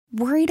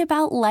Worried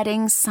about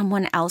letting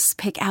someone else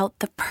pick out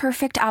the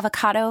perfect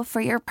avocado for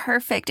your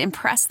perfect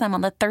impress them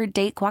on the third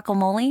date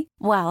guacamole?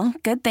 Well,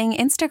 good thing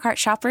Instacart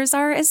shoppers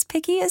are as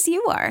picky as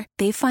you are.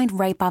 They find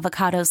ripe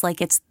avocados like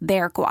it's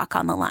their guac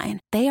on the line.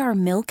 They are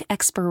milk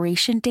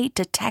expiration date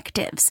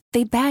detectives.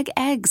 They bag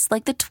eggs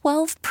like the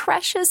 12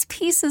 precious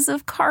pieces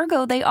of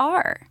cargo they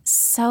are.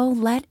 So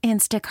let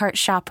Instacart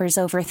shoppers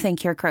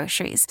overthink your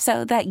groceries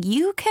so that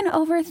you can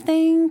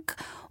overthink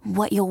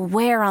what you'll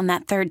wear on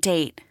that third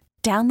date.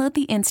 Download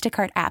the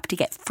Instacart app to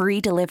get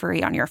free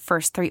delivery on your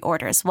first 3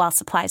 orders while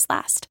supplies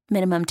last.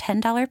 Minimum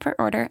 $10 per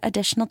order.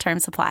 Additional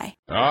terms apply.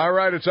 All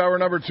right, it's hour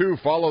number 2.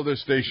 Follow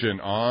this station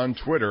on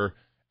Twitter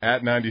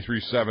at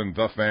 93.7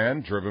 The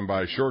Fan, driven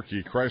by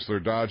Shorkey,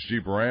 Chrysler, Dodge,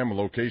 Jeep, Ram,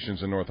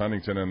 locations in North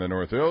Huntington and the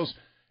North Hills.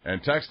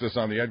 And text us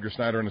on the Edgar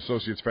Snyder and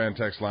Associates fan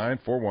text line,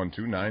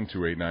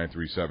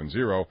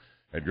 412-928-9370.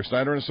 Edgar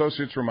Snyder and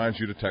Associates reminds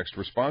you to text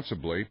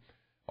responsibly.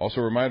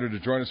 Also, a reminder to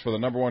join us for the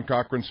number 1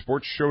 Cochran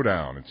Sports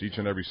Showdown. It's each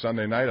and every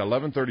Sunday night.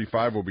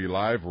 11:35 will be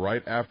live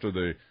right after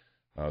the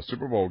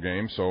Super Bowl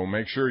game, so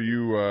make sure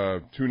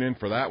you tune in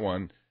for that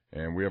one.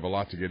 And we have a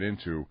lot to get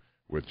into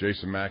with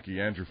Jason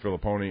Mackey, Andrew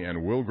Filipponi,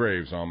 and Will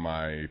Graves on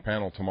my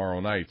panel tomorrow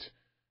night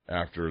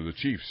after the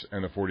Chiefs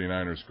and the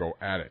 49ers go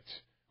at it.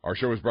 Our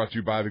show is brought to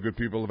you by the good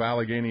people of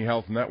Allegheny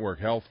Health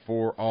Network, Health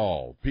for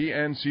All.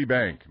 PNC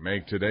Bank.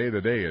 Make today the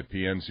day at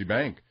PNC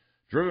Bank.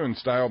 Driven in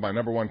style by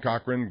number 1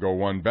 Cochran, go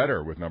one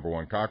better with number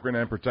 1 Cochran,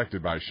 and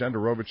protected by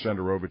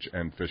Shenderovich,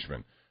 and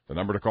Fishman. The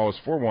number to call is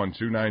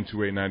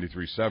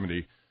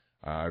 412-928-9370.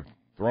 I've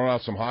thrown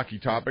out some hockey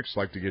topics.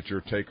 Like to get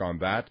your take on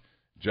that.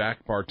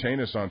 Jack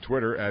Bartanis on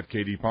Twitter at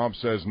KD Pomp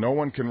says no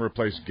one can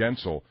replace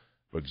Gensel,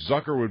 but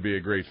Zucker would be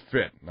a great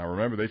fit. Now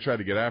remember, they tried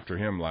to get after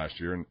him last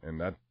year, and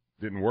that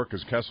didn't work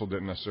because Kessel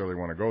didn't necessarily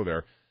want to go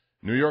there.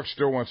 New York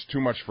still wants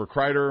too much for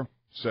Kreider,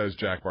 says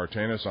Jack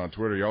Bartanis on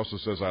Twitter. He also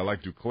says, I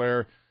like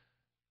Duclair.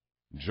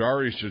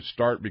 Jari should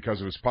start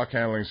because of his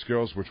puck-handling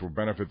skills, which will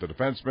benefit the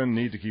defensemen.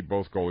 Need to keep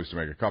both goalies to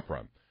make a cup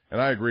run.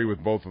 And I agree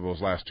with both of those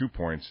last 2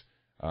 points.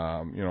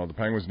 The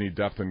Penguins need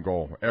depth in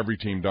goal. Every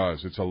team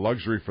does. It's a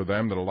luxury for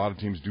them that a lot of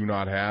teams do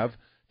not have.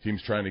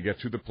 Teams trying to get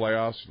to the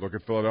playoffs. Look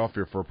at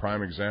Philadelphia for a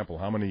prime example.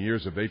 How many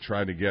years have they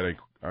tried to get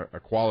a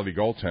quality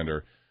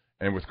goaltender?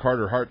 And with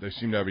Carter Hart, they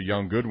seem to have a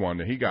young, good one.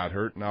 He got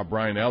hurt. Now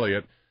Brian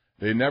Elliott.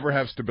 They never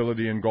have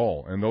stability in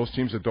goal. And those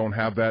teams that don't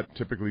have that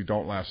typically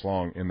don't last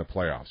long in the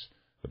playoffs.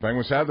 The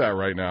Penguins have that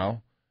right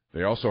now.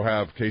 They also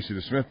have Casey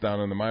DeSmith down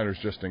in the minors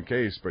just in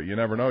case, but you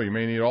never know. You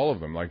may need all of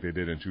them like they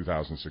did in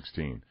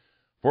 2016.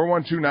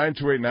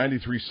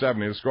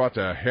 412-928-9370. Let's go out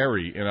to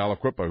Harry in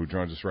Aliquippa who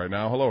joins us right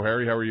now. Hello,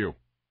 Harry. How are you?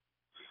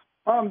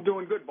 I'm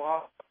doing good,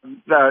 Bob.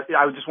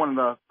 I just wanted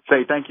to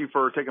say thank you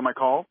for taking my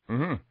call,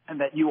 and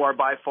that you are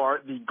by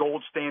far the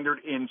gold standard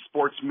in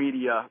sports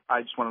media.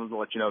 I just wanted to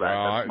let you know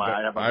that.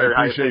 I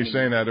appreciate you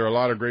saying that. There are a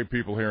lot of great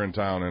people here in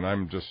town, and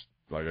I'm just,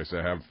 like I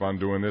said, having fun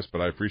doing this, but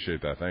I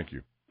appreciate that. Thank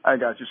you. I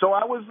got you. So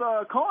I was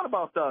calling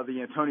about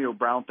the Antonio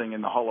Brown thing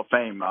in the Hall of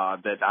Fame.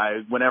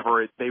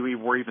 They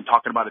were even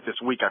talking about it this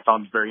week, I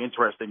found it very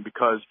interesting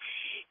because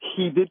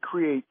he did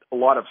create a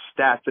lot of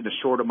stats in a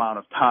short amount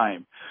of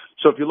time.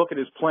 So if you look at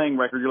his playing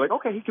record, you're like,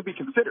 okay, he could be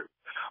considered.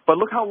 But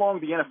look how long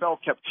the NFL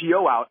kept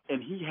T.O. out,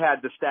 and he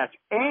had the stats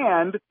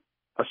and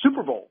a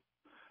Super Bowl.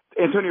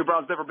 Antonio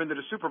Brown's never been to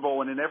the Super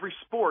Bowl, and in every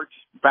sport,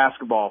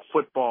 basketball,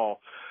 football,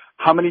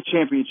 how many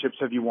championships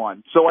have you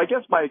won? So I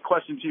guess my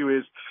question to you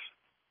is,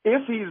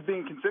 if he's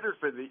being considered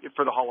for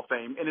the Hall of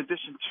Fame, in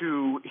addition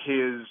to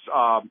his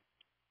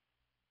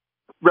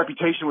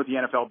reputation with the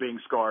NFL being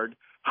scarred,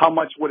 how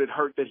much would it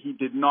hurt that he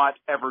did not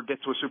ever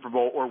get to a Super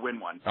Bowl or win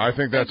one? I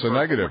think that's a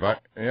negative.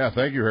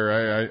 Thank you,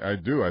 Harry. I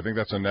do. I think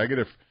that's a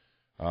negative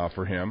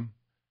for him.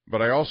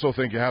 But I also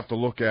think you have to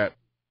look at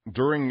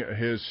during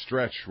his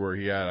stretch where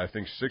he had, I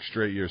think, 6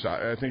 straight years,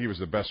 I think he was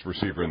the best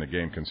receiver in the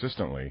game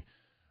consistently.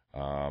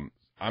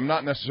 I'm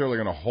not necessarily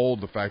going to hold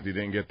the fact that he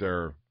didn't get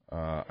there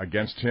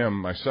against him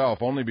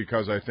myself, only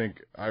because I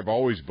think I've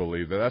always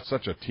believed that that's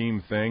such a team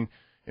thing,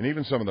 and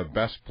even some of the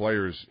best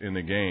players in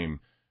the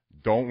game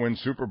don't win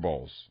Super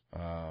Bowls.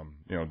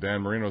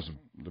 Dan Marino's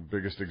the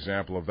biggest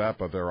example of that,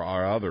 but there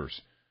are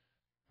others.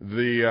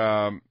 His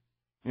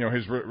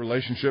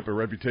relationship or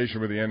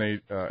reputation with the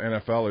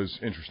NFL is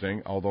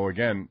interesting, although,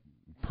 again,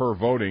 per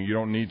voting, you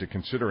don't need to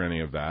consider any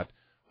of that.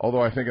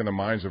 Although I think in the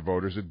minds of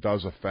voters it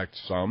does affect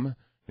some.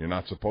 You're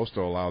not supposed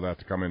to allow that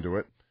to come into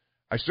it.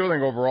 I still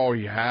think overall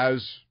he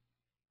has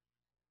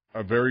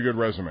a very good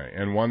resume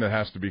and one that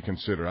has to be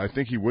considered. I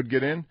think he would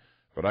get in,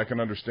 but I can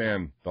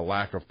understand the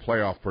lack of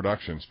playoff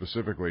production,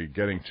 specifically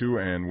getting to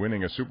and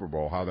winning a Super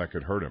Bowl, how that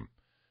could hurt him.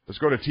 Let's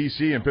go to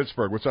TC in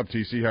Pittsburgh. What's up,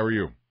 TC? How are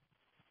you?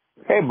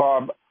 Hey,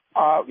 Bob.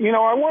 I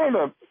wanted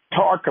to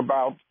talk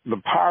about the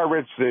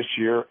Pirates this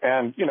year.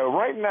 And,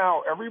 right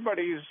now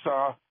everybody's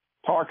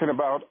talking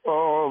about,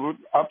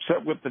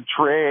 upset with the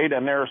trade,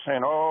 and they're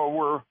saying,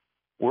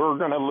 we're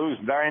going to lose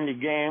 90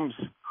 games.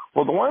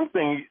 Well, the one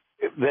thing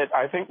that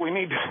I think we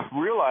need to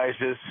realize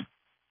is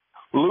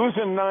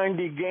losing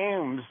 90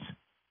 games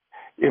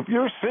if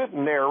you're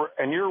sitting there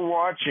and you're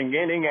watching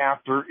inning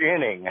after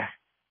inning,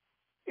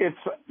 it's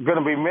going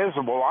to be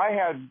miserable.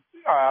 I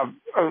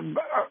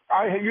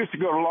used to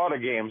go to a lot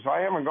of games.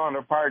 I haven't gone to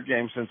a Pirate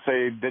game since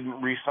they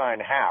didn't re-sign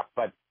Happ.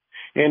 But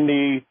in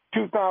the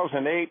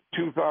 2008,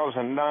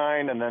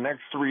 2009, and the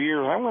next 3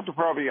 years, I went to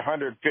probably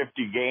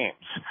 150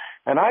 games.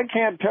 And I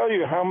can't tell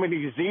you how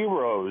many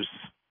zeros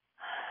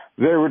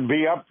there would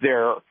be up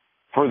there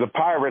for the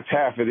Pirates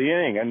half of the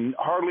inning, and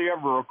hardly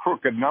ever a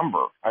crooked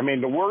number. I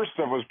mean, the worst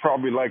of it was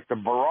probably like the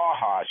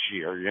Barajas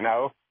year, you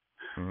know.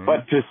 Mm-hmm.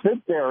 But to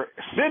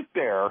sit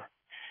there,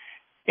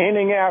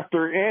 inning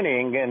after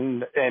inning,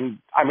 and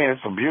I mean,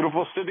 it's a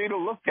beautiful city to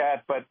look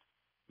at, but,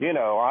 you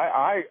know,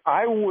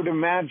 I would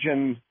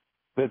imagine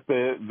that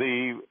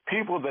the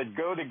people that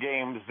go to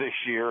games this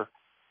year,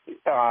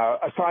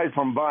 aside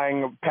from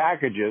buying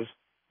packages,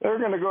 they're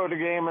going to go to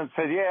the game and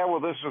say, yeah, well,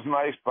 this was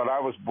nice, but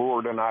I was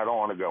bored and I don't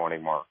want to go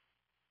anymore.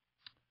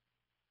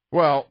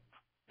 Well,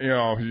 you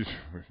know,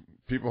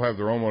 people have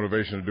their own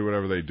motivation to do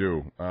whatever they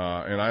do,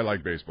 and I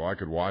like baseball. I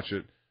could watch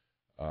it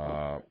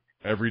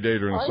every day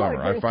during the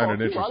summer. I find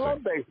it interesting. I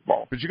love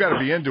baseball. But you got to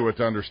be into it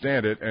to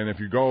understand it, and if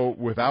you go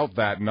without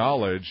that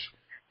knowledge,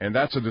 and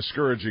that's a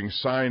discouraging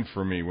sign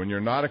for me. When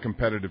you're not a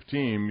competitive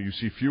team, you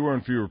see fewer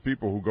and fewer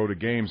people who go to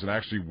games and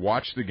actually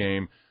watch the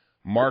game,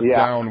 mark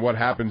down what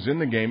happens in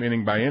the game,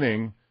 inning by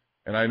inning.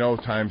 And I know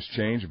times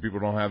change and people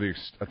don't have the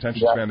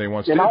attention span they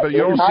once did, but you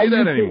don't see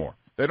that anymore.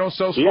 They don't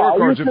sell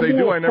scorecards. If they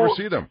do, I never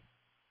see them.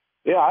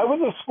 Yeah, I was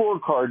a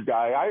scorecard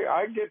guy.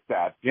 I get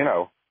that, you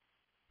know.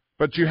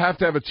 But you have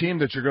to have a team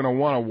that you're going to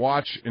want to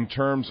watch in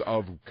terms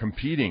of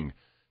competing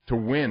to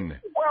win.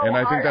 Well, and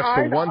I think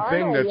that's the one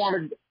thing that's...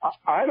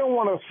 I don't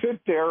want to sit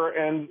there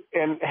and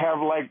have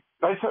like...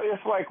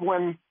 It's like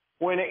when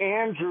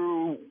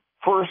Andrew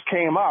first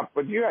came up,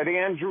 but you had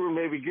Andrew and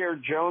maybe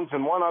Garrett Jones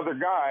and one other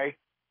guy,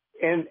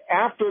 and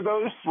after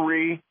those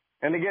three...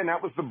 And again,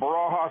 that was the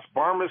Barajas,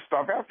 Barmas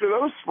stuff. After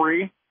those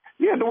three,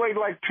 you had to wait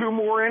like 2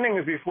 more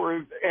innings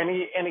before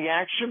any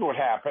action would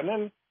happen.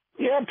 And,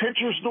 yeah,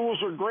 pitcher's duels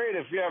are great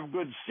if you have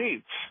good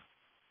seats.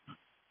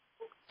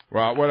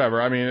 Well, whatever.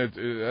 I mean,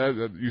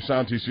 you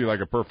sound, TC,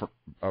 like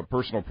a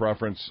personal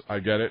preference. I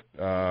get it.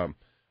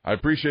 I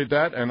appreciate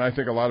that, and I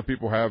think a lot of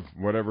people have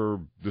whatever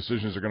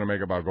decisions they're going to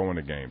make about going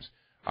to games.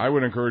 I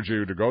would encourage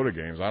you to go to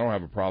games. I don't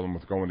have a problem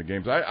with going to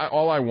games.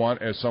 All I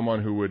want as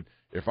someone who would,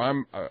 if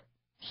I'm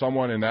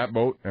someone in that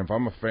boat, and if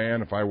I'm a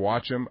fan, if I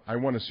watch him, I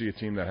want to see a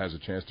team that has a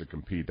chance to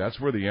compete. That's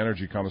where the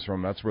energy comes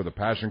from. That's where the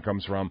passion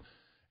comes from.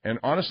 And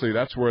honestly,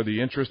 that's where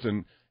the interest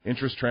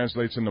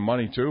translates into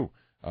money too.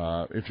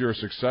 If you're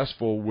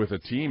successful with a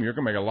team, you're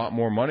going to make a lot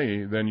more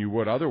money than you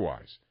would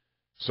otherwise.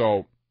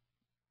 So,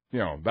 you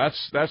know,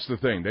 that's the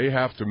thing. They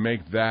have to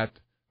make that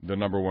the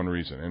number one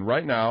reason. And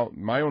right now,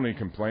 my only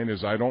complaint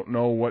is I don't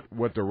know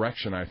what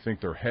direction I think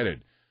they're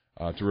headed.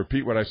 To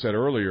repeat what I said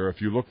earlier,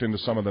 if you looked into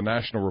some of the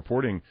national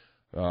reporting,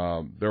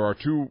 there are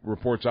 2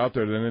 reports out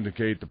there that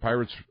indicate the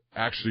Pirates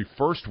actually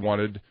first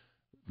wanted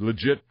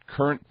legit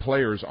current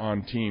players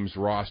on teams'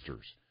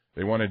 rosters.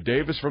 They wanted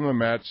Davis from the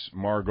Mets,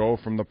 Margot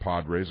from the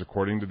Padres,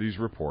 according to these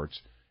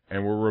reports,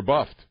 and were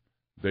rebuffed.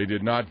 They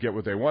did not get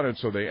what they wanted,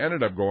 so they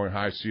ended up going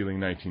high-ceiling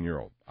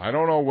 19-year-old. I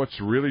don't know what's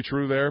really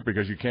true there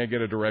because you can't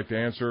get a direct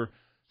answer.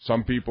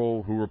 Some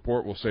people who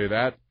report will say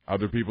that.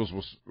 Other people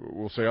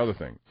will say other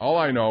things. All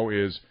I know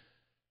is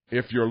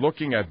if you're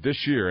looking at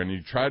this year and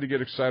you try to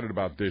get excited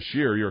about this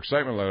year, your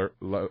excitement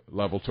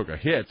level took a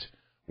hit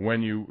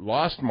when you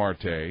lost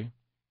Marte.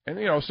 And,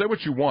 you know, say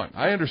what you want.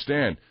 I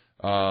understand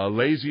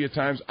lazy at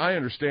times. I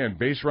understand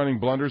base running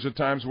blunders at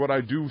times. What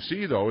I do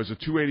see, though, is a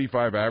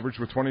 .285 average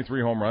with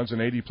 23 home runs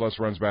and 80-plus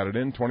runs batted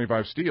in,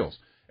 25 steals,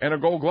 and a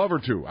Gold Glove or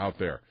 2 out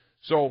there.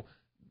 So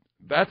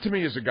that, to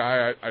me, is a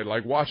guy I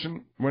like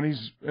watching when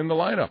he's in the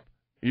lineup,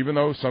 even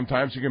though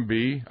sometimes he can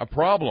be a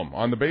problem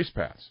on the base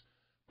paths.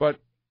 But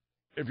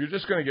if you're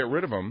just going to get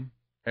rid of him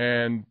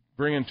and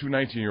bring in 2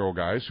 19-year-old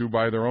guys who,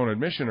 by their own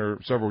admission,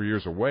 are several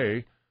years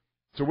away,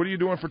 so what are you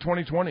doing for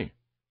 2020?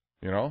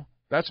 You know,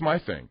 that's my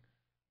thing.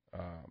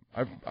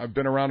 I've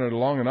been around it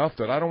long enough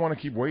that I don't want to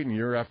keep waiting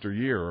year after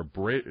year.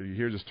 Or you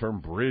hear this term,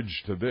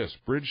 bridge to this.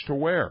 Bridge to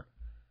where?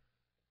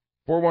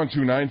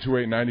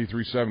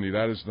 412-928-9370.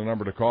 That is the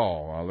number to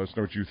call. Let us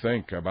know what you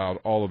think about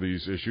all of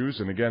these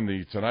issues. And again,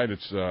 tonight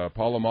it's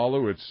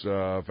Polamalu, it's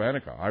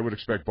Vanica. I would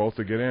expect both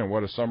to get in.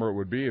 What a summer it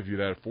would be if you'd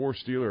had 4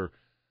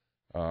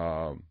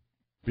 Steeler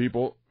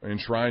people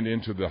enshrined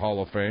into the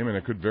Hall of Fame, and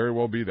it could very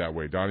well be that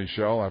way. Donnie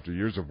Shell, after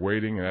years of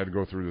waiting and had to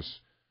go through this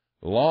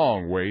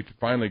long wait,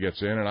 finally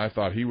gets in, and I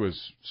thought he was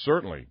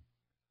certainly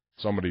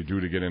somebody due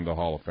to get into the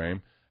Hall of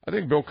Fame. I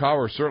think Bill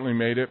Cowher certainly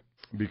made it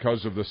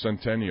because of the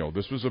centennial.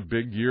 This was a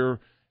big year,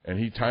 and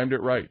he timed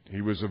it right.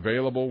 He was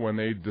available when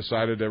they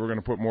decided they were going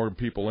to put more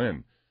people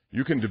in.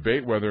 You can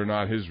debate whether or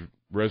not his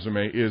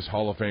resume is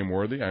Hall of Fame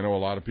worthy. I know a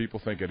lot of people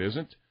think it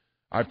isn't.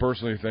 I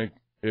personally think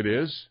it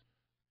is.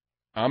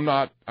 I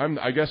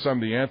guess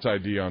I'm the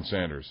anti-Deion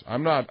Sanders.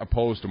 I'm not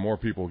opposed to more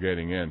people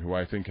getting in who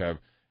I think have,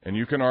 and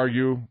you can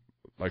argue,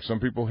 like some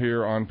people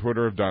here on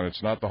Twitter have done,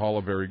 it's not the Hall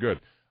of Very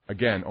Good.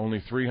 Again,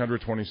 only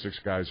 326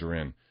 guys are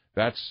in.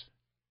 That's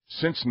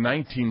since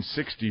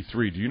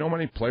 1963. Do you know how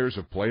many players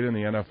have played in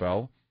the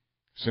NFL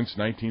since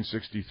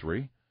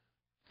 1963?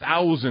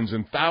 Thousands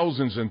and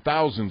thousands and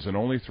thousands, and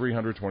only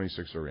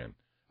 326 are in.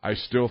 I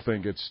still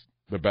think it's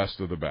the best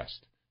of the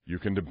best. You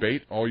can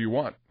debate all you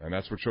want, and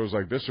that's what shows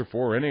like this are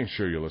for, any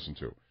show you listen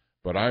to.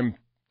 But I'm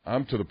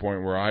to the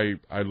point where I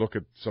look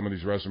at some of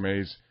these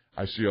resumes,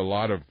 I see a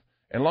lot of,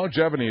 and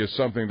longevity is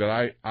something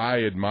that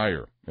I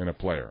admire in a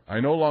player. I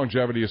know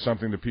longevity is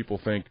something that people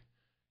think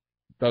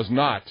does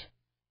not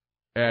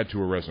add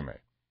to a resume.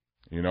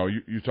 You know,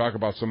 you talk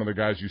about some of the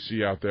guys you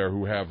see out there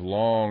who have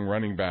long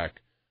running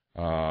back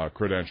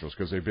credentials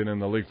because they've been in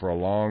the league for a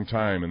long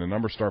time, and the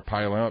numbers start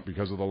piling up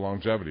because of the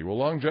longevity. Well,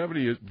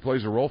 longevity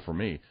plays a role for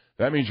me.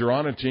 That means you're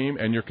on a team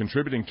and you're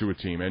contributing to a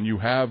team, and you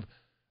have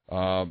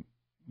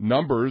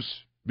numbers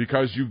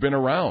because you've been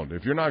around.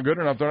 If you're not good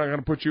enough, they're not going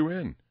to put you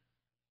in.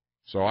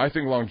 So I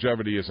think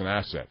longevity is an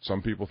asset.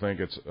 Some people think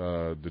it's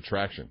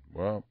detraction.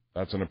 Well,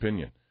 that's an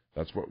opinion.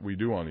 That's what we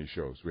do on these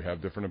shows. We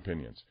have different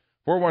opinions.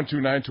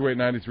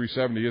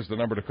 412-928-9370 is the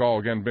number to call.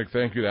 Again, big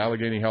thank you to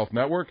Allegheny Health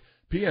Network,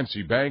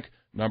 PNC Bank,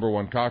 Number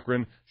One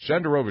Cochrane,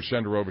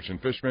 Shenderovich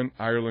and Fishman,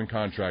 Ireland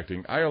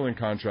Contracting.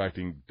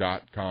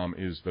 IrelandContracting.com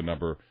is the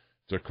number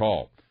to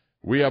call.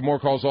 We have more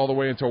calls all the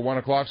way until 1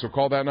 o'clock, so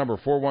call that number,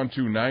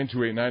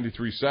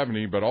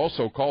 412-928-9370, but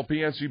also call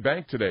PNC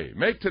Bank today.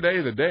 Make today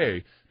the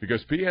day,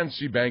 because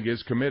PNC Bank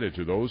is committed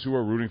to those who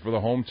are rooting for the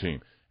home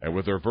team. And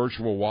with their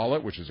virtual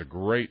wallet, which is a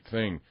great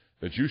thing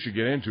that you should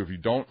get into if you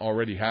don't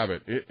already have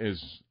it, it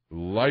is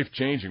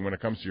life-changing when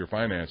it comes to your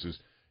finances.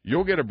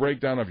 You'll get a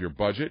breakdown of your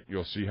budget.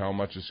 You'll see how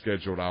much is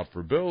scheduled out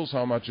for bills,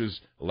 how much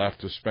is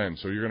left to spend.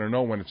 So you're going to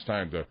know when it's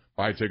time to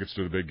buy tickets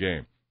to the big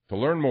game. To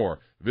learn more,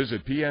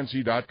 visit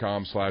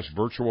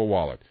pnc.com/virtual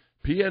wallet.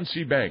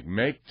 PNC Bank,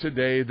 make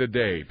today the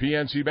day.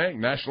 PNC Bank,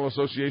 National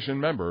Association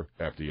member,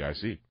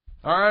 FDIC.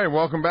 All right,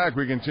 welcome back.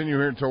 We continue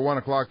here until 1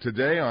 o'clock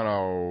today on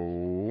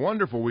a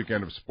wonderful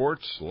weekend of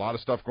sports. A lot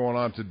of stuff going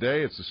on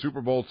today. It's the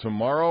Super Bowl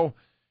tomorrow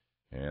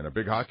and a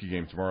big hockey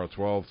game tomorrow at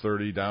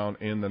 12:30 down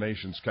in the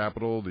nation's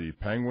capital. The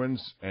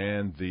Penguins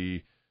and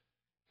the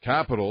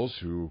Capitals,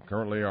 who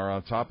currently are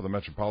on top of the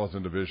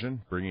Metropolitan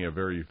Division, bringing a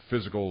very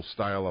physical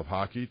style of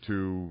hockey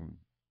to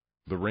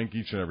the rink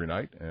each and every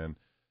night. And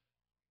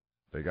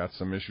they got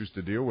some issues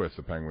to deal with,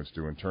 the Penguins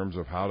do, in terms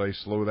of how they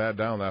slow that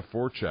down, that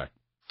forecheck.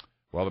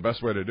 Well, the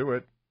best way to do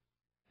it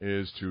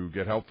is to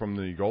get help from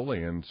the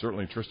goalie, and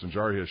certainly Tristan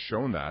Jarry has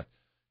shown that,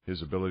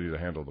 his ability to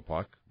handle the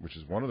puck, which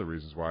is one of the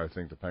reasons why I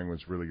think the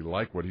Penguins really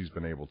like what he's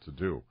been able to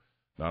do.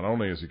 Not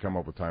only has he come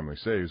up with timely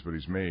saves, but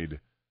he's made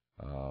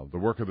the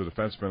work of the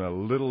defenseman a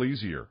little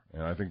easier,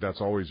 and I think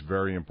that's always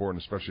very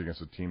important, especially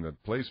against a team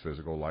that plays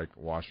physical like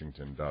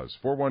Washington does.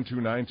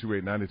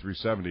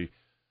 412-928-9370.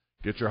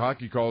 Get your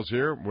hockey calls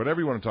here.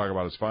 Whatever you want to talk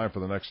about is fine for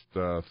the next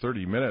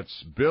 30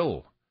 minutes.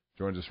 Bill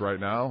joins us right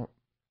now.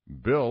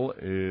 Bill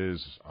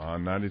is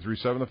on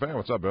 93.7 The Fan.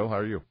 What's up, Bill? How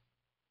are you?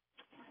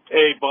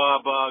 Hey,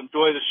 Bob.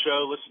 Enjoy the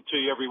show. Listen to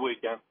you every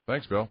weekend.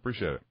 Thanks, Bill.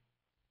 Appreciate it.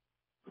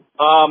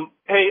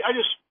 Hey,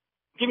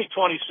 give me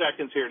 20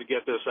 seconds here to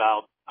get this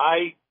out.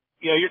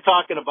 You're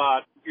talking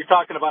about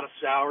a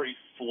salary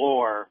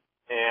floor,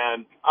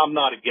 and I'm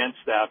not against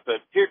that,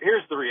 but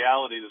here's the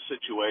reality of the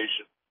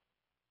situation.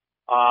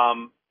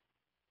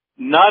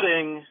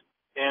 Nutting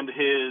and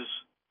his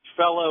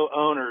fellow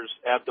owners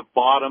at the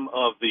bottom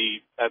of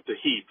the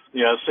heap,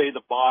 say the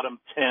bottom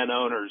 10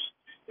 owners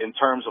in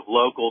terms of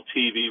local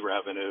TV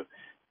revenue,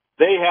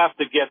 they have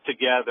to get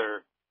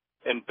together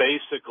and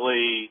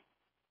basically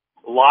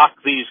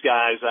lock these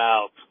guys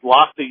out,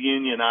 lock the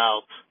union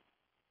out,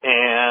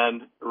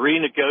 and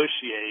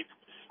renegotiate.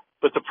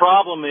 But the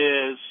problem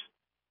is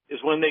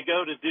when they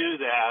go to do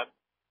that,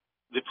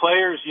 the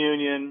players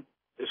union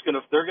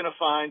they're gonna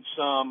find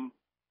some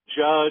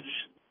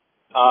judge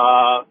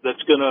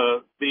that's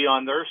gonna be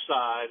on their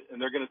side,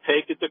 and they're gonna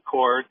take it to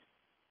court,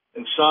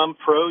 and some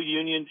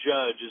pro-union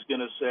judge is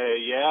gonna say,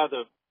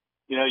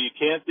 you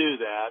can't do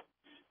that.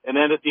 And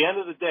then at the end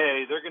of the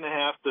day, they're gonna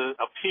have to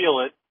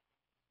appeal it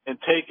and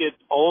take it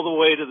all the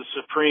way to the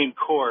Supreme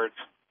Court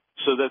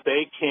so that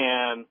they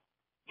can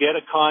get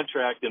a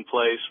contract in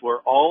place where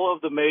all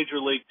of the major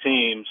league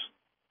teams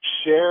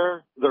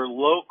share their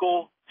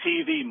local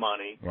TV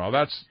money. Well,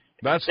 that's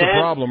the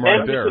problem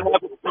right there. You can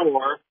have a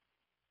floor.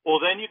 Well,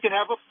 then you can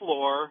have a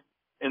floor,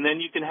 and then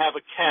you can have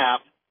a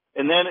cap.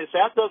 And then if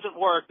that doesn't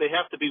work, they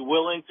have to be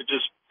willing to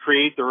just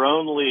create their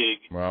own league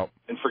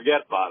and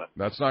forget about it.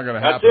 That's not going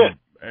to happen. That's it.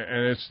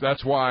 And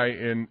that's why,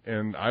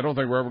 and I don't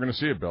think we're ever going to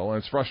see it, Bill, and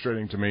it's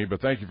frustrating to me,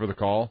 but thank you for the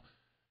call.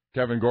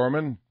 Kevin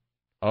Gorman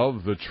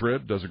of the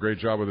Trib does a great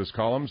job with his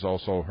columns,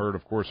 also heard,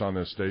 of course, on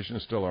this station,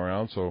 is still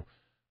around. So,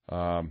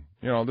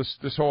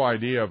 this whole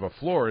idea of a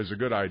floor is a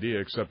good idea,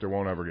 except it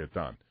won't ever get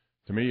done.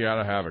 To me, you got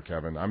to have it,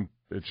 Kevin.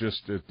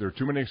 There are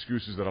too many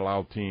excuses that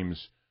allow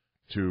teams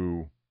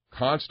to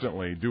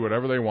constantly do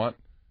whatever they want.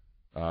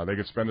 They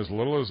can spend as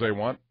little as they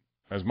want,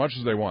 as much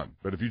as they want.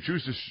 But if you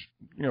choose to,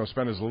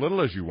 spend as little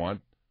as you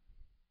want,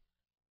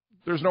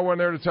 there's no one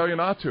there to tell you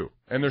not to.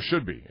 And there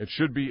should be. It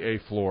should be a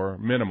floor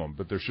minimum,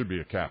 but there should be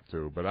a cap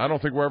too. But I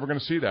don't think we're ever going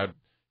to see that.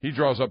 He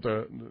draws up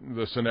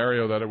the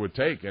scenario that it would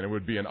take, and it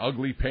would be an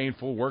ugly,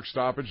 painful work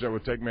stoppage that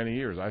would take many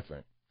years, I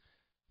think.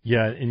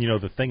 Yeah, and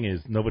the thing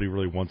is, nobody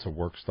really wants a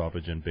work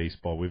stoppage in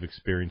baseball. We've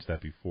experienced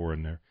that before,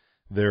 and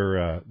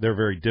they're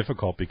very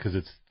difficult because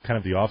it's kind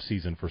of the off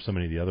season for so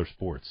many of the other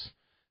sports.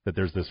 That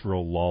there's this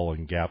real lull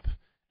and gap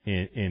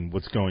in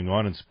what's going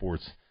on in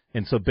sports,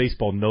 and so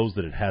baseball knows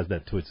that it has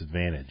that to its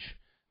advantage.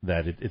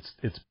 That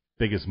its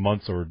biggest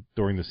months are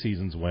during the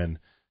seasons when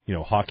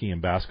hockey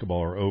and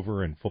basketball are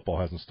over and football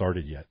hasn't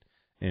started yet,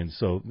 and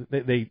so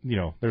they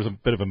there's a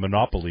bit of a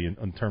monopoly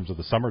in terms of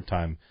the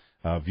summertime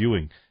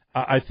viewing.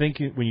 I think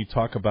when you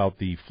talk about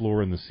the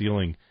floor and the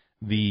ceiling,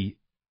 the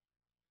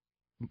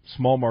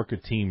small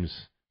market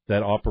teams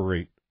that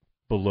operate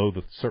below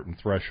the certain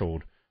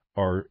threshold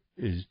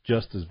is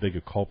just as big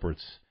a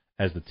culprits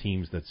as the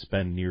teams that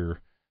spend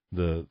near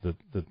the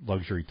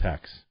luxury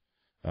tax.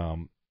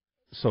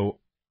 So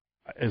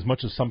as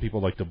much as some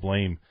people like to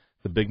blame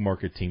the big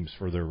market teams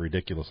for their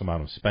ridiculous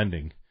amount of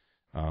spending,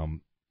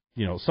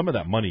 some of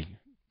that money,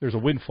 there's a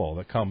windfall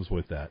that comes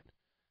with that.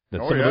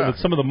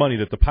 Some of the money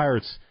that the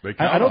Pirates,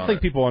 I don't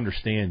think people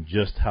understand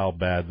just how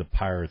bad the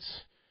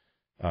Pirates,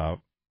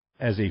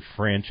 as a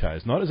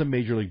franchise, not as a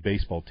Major League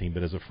Baseball team,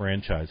 but as a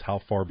franchise,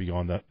 how far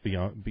behind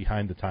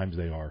the times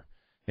they are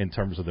in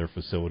terms of their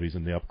facilities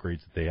and the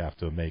upgrades that they have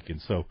to make.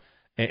 And so,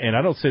 and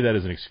I don't say that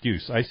as an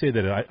excuse. I say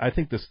that I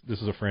think this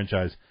is a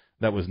franchise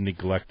that was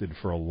neglected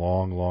for a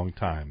long, long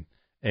time.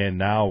 And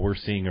now we're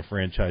seeing a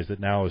franchise that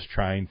now is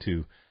trying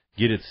to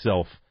get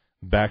itself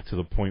back to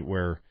the point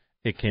where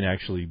it can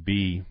actually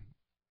be,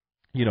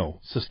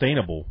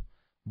 sustainable,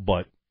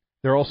 but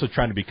they're also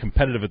trying to be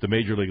competitive at the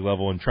major league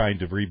level and trying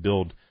to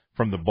rebuild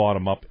from the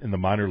bottom up in the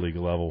minor league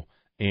level.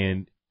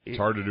 And it's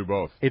hard to do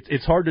both.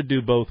 It's hard to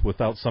do both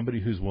without somebody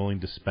who's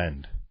willing to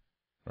spend.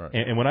 Right.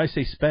 And when I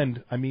say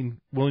spend, I mean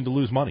willing to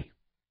lose money.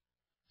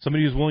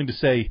 Somebody who's willing to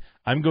say,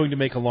 I'm going to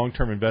make a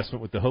long-term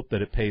investment with the hope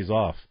that it pays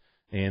off,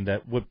 and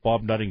that what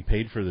Bob Nutting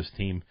paid for this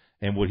team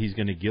and what he's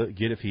going to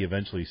get if he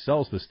eventually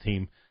sells this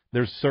team,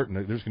 there's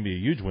going to be a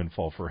huge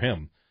windfall for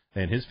him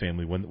and his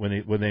family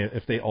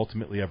if they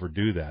ultimately ever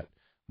do that.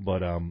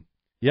 But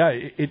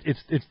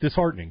it's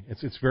disheartening.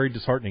 It's very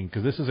disheartening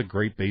because this is a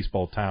great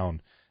baseball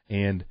town,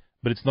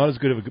 but it's not as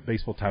good of a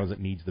baseball town as it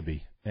needs to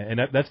be. And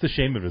that's the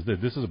shame of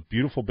it. This is a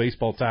beautiful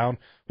baseball town.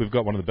 We've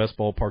got one of the best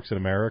ballparks in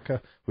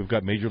America. We've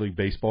got Major League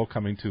Baseball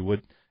coming to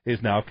what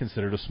is now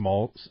considered a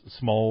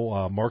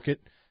small market.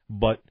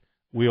 But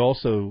we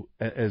also,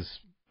 as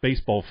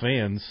baseball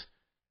fans,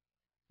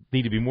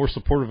 need to be more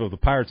supportive of the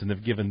Pirates, and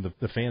they've given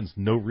the fans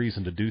no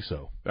reason to do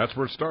so. That's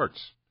where it starts.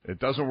 It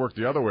doesn't work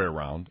the other way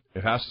around.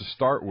 It has to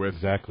start with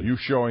you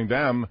showing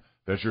them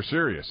that you're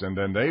serious, and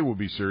then they will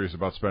be serious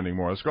about spending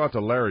more. Let's go out to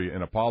Larry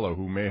in Apollo,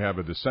 who may have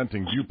a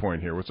dissenting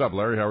viewpoint here. What's up,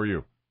 Larry? How are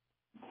you?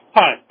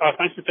 Hi.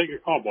 Thanks for taking your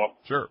call, Bob.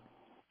 Sure.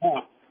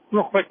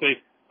 Real quickly,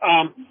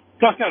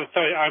 just got to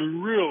tell you,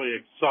 I'm really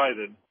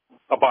excited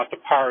about the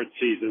Pirate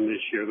season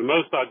this year, the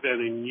most I've been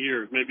in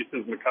years, maybe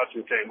since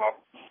McCutchen came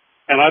up.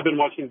 And I've been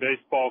watching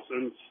baseball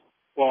since,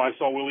 I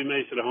saw Willie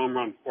Mays hit a home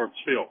run for Forbes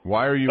Field.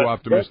 Why are you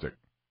optimistic?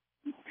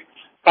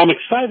 I'm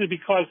excited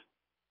because,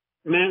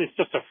 man, it's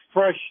just a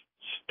fresh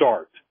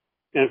start.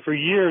 And for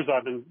years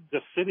I've been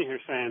just sitting here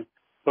saying,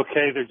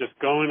 okay, they're just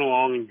going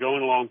along,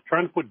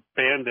 trying to put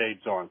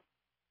Band-Aids on.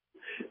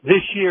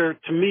 This year,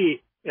 to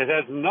me, it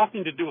has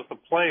nothing to do with the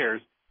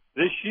players.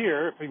 This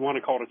year, if you want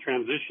to call it a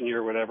transition year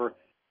or whatever,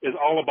 is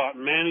all about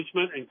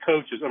management and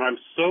coaches. And I'm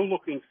so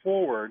looking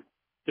forward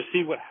to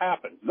see what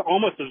happens,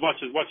 almost as much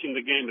as watching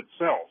the game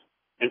itself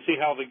and see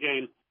how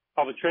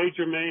the trades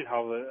are made,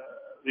 how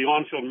the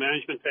on-field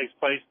management takes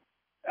place.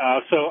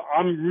 So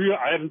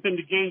I haven't been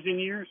to games in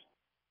years.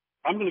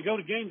 I'm going to go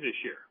to games this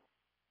year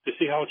to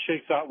see how it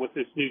shakes out with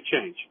this new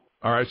change.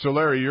 All right, so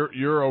Larry,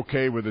 you're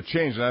okay with the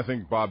change, and I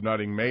think Bob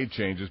Nutting made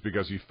changes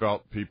because he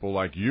felt people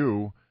like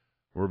you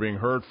were being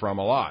heard from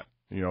a lot.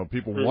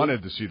 People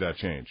wanted to see that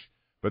change.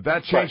 But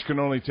that change can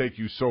only take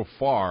you so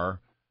far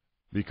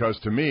because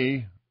to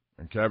me,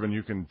 and Kevin,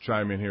 you can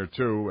chime in here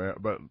too,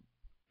 but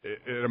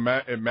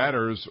it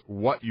matters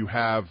what you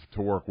have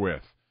to work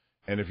with.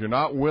 And if you're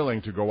not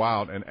willing to go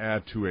out and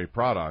add to a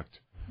product,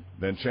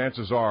 then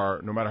chances are,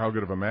 no matter how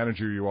good of a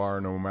manager you are,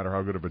 no matter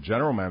how good of a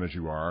general manager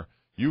you are,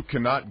 you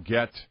cannot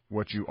get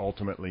what you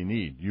ultimately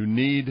need. You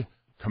need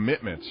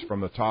commitments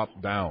from the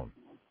top down.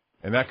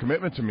 And that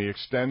commitment to me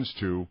extends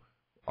to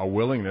a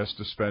willingness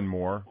to spend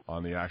more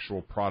on the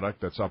actual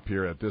product that's up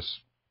here at this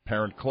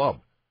parent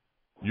club.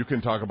 You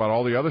can talk about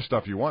all the other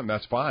stuff you want, and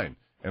that's fine.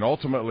 And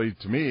ultimately,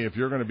 to me, if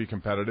you're going to be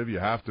competitive, you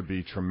have to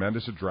be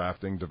tremendous at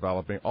drafting,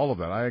 developing, all of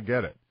that. I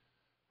get it.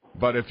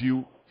 But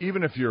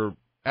even if you're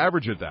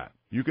average at that,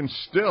 you can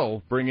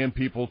still bring in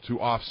people to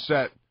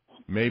offset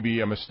maybe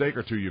a mistake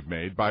or two you've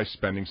made by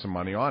spending some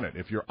money on it.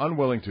 If you're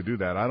unwilling to do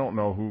that, I don't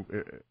know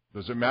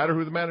does it matter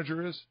who the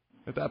manager is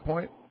at that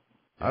point?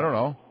 I don't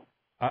know.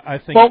 I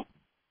think. Well,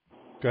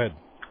 go ahead.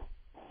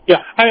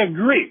 Yeah, I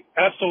agree.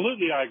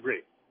 Absolutely, I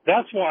agree.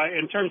 That's why,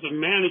 in terms of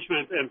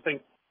management and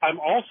things, I'm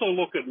also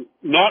looking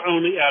not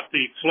only at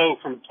the flow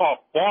from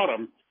top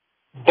bottom,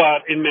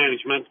 but in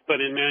management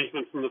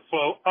from the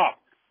flow up.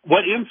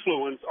 What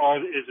influence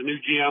is the new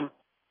GM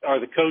or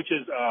the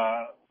coaches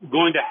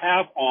going to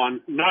have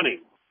on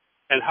Nunning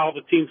and how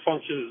the team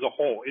functions as a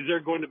whole? Is there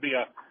going to be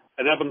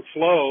an ebb and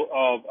flow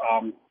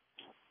of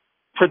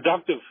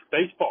productive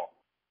baseball?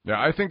 Yeah,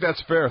 I think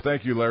that's fair.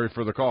 Thank you, Larry,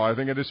 for the call. I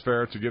think it is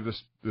fair to give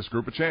this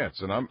group a chance,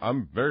 and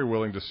I'm very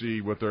willing to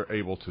see what they're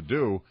able to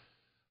do.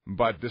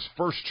 But this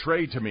first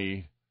trade to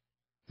me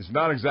is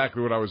not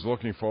exactly what I was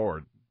looking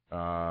forward.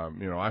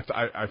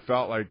 I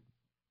felt like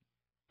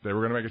they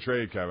were going to make a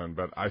trade, Kevin,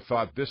 but I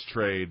thought this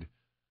trade,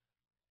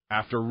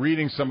 after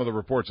reading some of the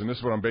reports, and this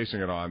is what I'm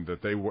basing it on,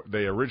 that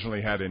they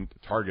originally had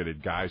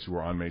targeted guys who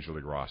were on Major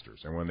League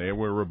rosters, and when they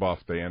were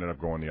rebuffed, they ended up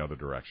going the other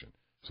direction.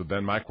 So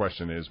then my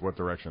question is, what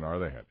direction are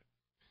they headed?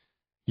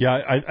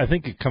 Yeah, I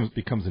think it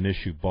becomes an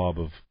issue, Bob,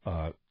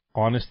 of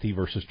honesty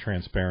versus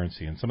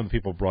transparency. And some of the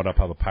people brought up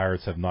how the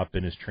Pirates have not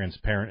been as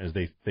transparent as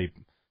they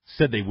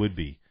said they would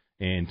be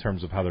in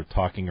terms of how they're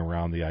talking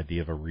around the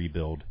idea of a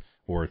rebuild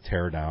or a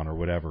teardown or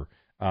whatever.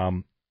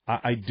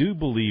 I do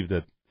believe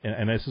that,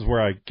 and this is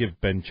where I give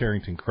Ben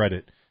Cherington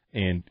credit,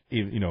 and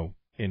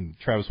and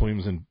Travis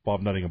Williams and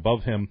Bob Nutting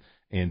above him,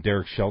 and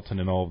Derek Shelton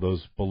and all of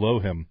those below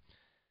him,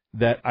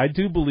 that I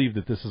do believe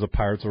that this is a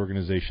Pirates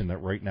organization that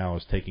right now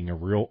is taking a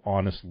real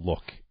honest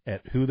look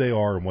at who they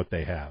are and what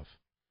they have.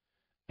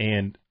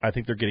 And I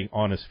think they're getting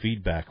honest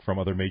feedback from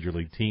other major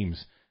league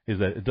teams, is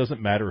that it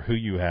doesn't matter who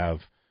you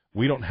have.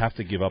 We don't have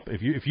to give up.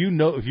 If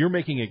you're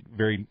making it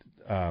very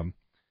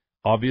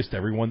obvious to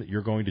everyone that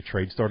you're going to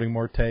trade Starling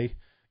Marte,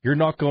 you're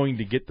not going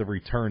to get the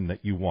return that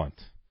you want.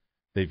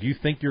 If you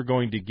think you're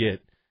going to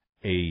get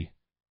a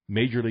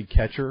major league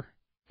catcher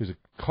who's a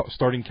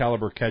starting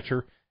caliber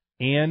catcher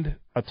and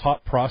a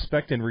top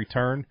prospect in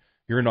return,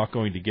 you're not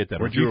going to get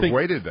that. Would you have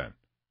waited then?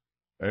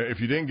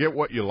 If you didn't get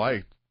what you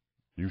liked,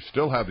 you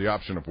still have the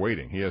option of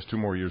waiting. He has 2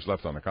 more years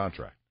left on the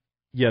contract.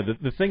 Yeah,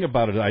 the thing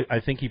about it, I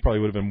think he probably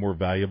would have been more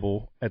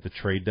valuable at the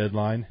trade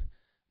deadline.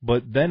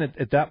 But then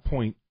at that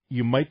point,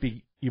 you might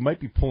be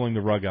pulling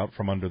the rug out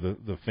from under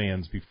the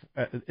fans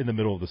in the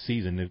middle of the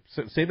season.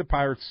 Say the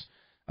Pirates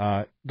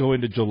go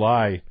into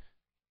July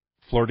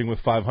flirting with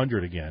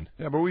 500 again.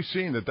 Yeah, but we've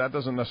seen that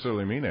doesn't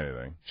necessarily mean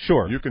anything.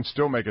 Sure. You can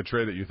still make a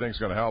trade that you think is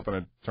going to help, and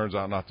it turns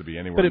out not to be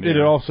anywhere near. But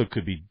it also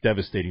could be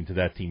devastating to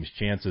that team's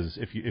chances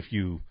if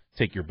you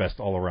take your best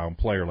all-around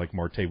player like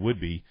Marte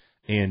would be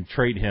and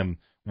trade him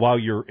while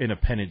you're in a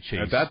pennant chase.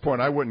 At that point,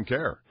 I wouldn't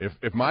care.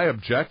 If my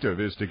objective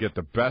is to get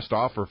the best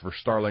offer for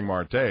Starling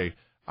Marte,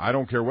 I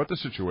don't care what the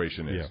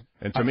situation is. Yeah.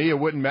 And to me, it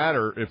wouldn't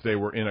matter if they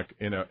were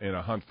in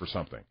a hunt for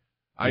something.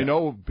 Yeah. I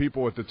know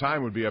people at the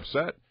time would be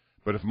upset,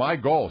 but if my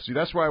goal,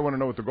 that's why I want to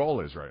know what the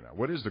goal is right now.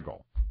 What is the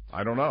goal?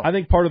 I don't know. I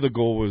think part of the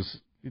goal was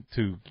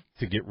to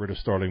get rid of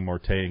Starling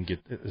Marte and get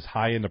as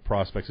high into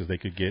prospects as they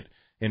could get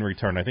in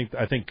return. I think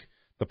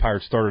the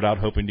Pirates started out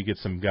hoping to get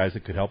some guys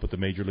that could help at the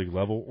major league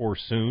level or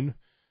soon.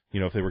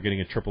 If they were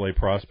getting a AAA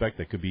prospect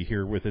that could be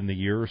here within the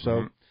year or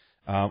so.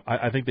 Mm-hmm.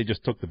 I think they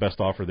just took the best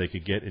offer they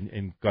could get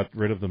and got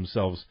rid of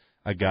themselves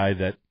a guy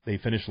that they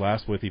finished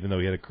last with, even though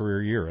he had a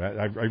career year.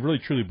 I really,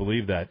 truly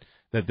believe that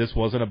this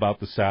wasn't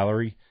about the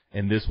salary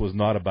and this was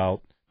not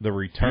about the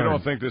return. You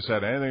don't think this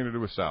had anything to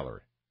do with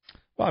salary?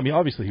 Well, I mean,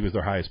 obviously he was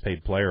their highest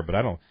paid player, but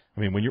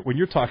when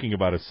you're talking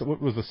about it,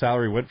 what was the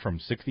salary went from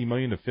 $60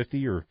 million to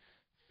 50 or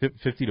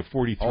 50 to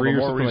 43 all the or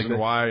more something reason like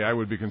that. Why I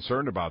would be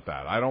concerned about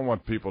that. I don't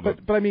want people to.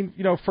 But I mean,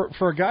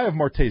 for a guy of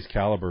Marte's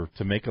caliber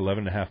to make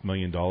 $11.5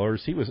 million,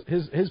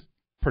 his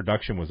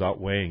production was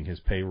outweighing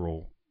his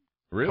payroll.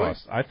 Really?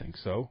 Costs. I think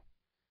so.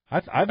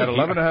 At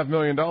 $11.5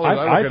 million, I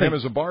look at him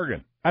as a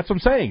bargain. That's what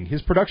I'm saying.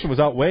 His production was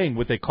outweighing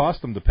what they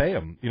cost him to pay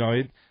him.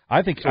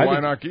 I think. So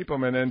why not keep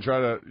him and then try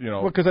to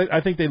Well, because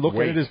I think they look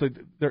at it as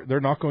that they're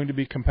not going to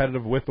be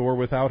competitive with or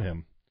without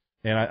him,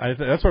 and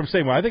that's what I'm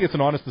saying. Well, I think it's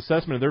an honest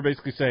assessment, and they're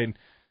basically saying,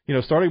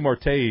 starting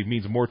Marte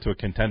means more to a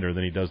contender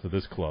than he does to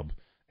this club.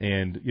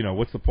 And,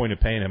 what's the point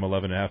of paying him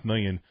 $11.5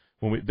 million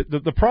when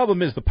the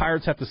problem is the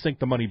Pirates have to sink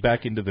the money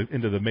back into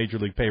the major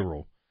league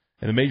payroll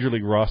and the major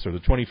league roster, the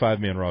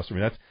 25-man roster. I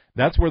mean,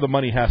 that's where the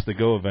money has to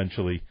go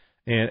eventually.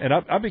 And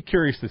I'd be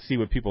curious to see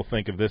what people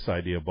think of this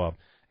idea, Bob.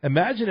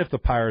 Imagine if the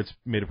Pirates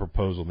made a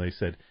proposal and they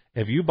said,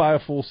 if you buy a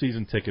full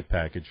season ticket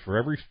package, for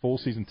every full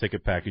season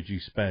ticket package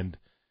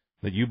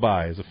that you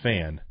buy as a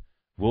fan,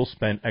 we'll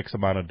spend X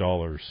amount of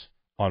dollars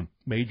on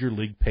major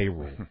league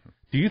payroll.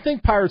 Do you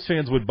think Pirates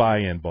fans would buy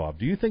in, Bob?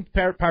 Do you think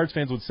Pirates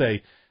fans would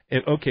say,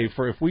 okay,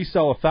 if we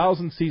sell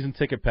 1,000 season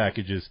ticket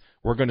packages,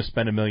 we're going to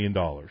spend $1 million.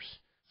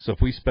 So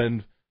if we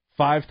spend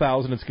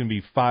 5,000, it's going to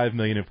be $5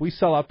 million. If we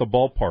sell out the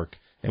ballpark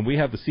and we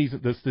have the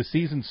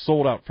season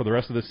sold out for the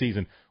rest of the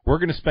season, we're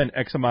going to spend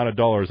X amount of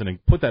dollars and then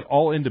put that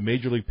all into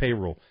major league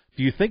payroll.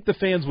 Do you think the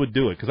fans would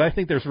do it? Because I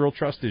think there's real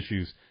trust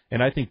issues,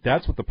 and I think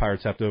that's what the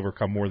Pirates have to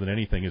overcome more than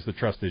anything is the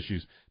trust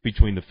issues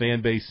between the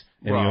fan base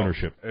and the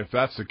ownership. If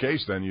that's the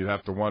case, then you'd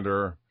have to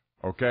wonder,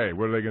 okay,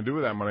 what are they going to do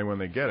with that money when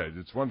they get it?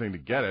 It's one thing to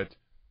get it.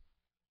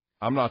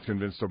 I'm not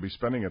convinced they'll be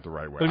spending it the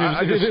right way. But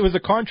if it was a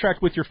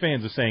contract with your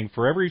fans of saying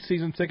for every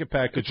season ticket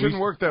package. It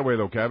shouldn't work that way,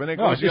 though, Kevin. It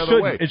goes the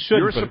other way. It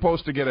shouldn't. You're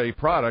supposed to get a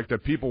product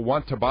that people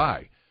want to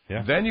buy.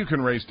 Yeah. Then you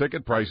can raise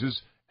ticket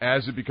prices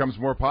as it becomes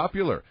more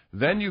popular.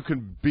 Then you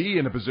can be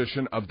in a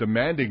position of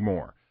demanding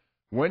more.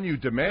 When you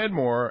demand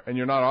more and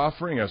you're not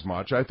offering as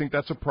much, I think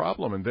that's a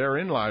problem, and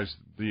therein lies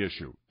the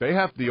issue.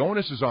 The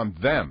onus is on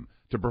them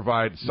to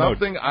provide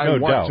something I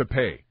want to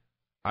pay.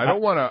 I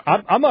don't want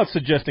to. I'm not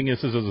suggesting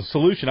this as a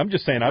solution. I'm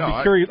just saying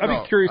I'd be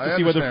curious to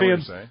see whether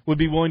fans would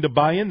be willing to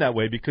buy in that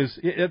way, because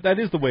that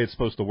is the way it's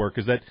supposed to work.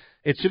 Is that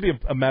it should be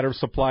a matter of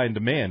supply and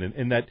demand,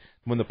 and that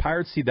when the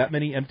Pirates see that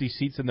many empty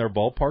seats in their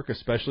ballpark,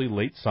 especially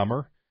late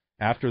summer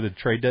after the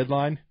trade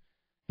deadline,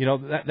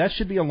 that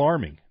should be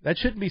alarming. That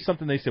shouldn't be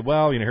something they say,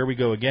 well, here we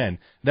go again.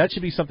 That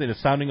should be something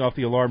that's sounding off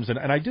the alarms, and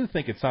I do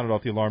think it sounded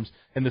off the alarms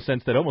in the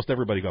sense that almost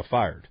everybody got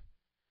fired.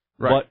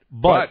 Right.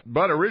 But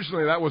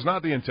originally that was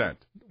not the intent.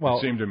 Well,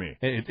 it seemed to me.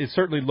 It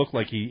certainly looked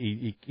like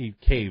he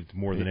caved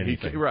more than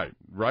anything. Right.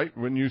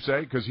 Wouldn't you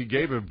say? Because he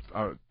gave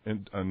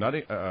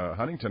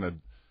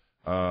Huntington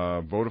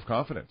a vote of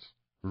confidence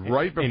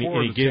right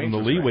before and he gave him the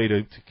leeway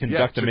to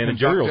conduct a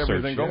managerial search.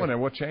 Everything going, and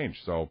what changed?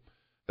 So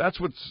that's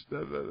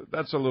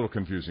a little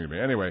confusing to me.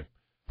 Anyway,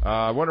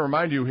 I want to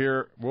remind you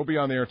here, we'll be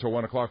on the air until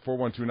 1 o'clock,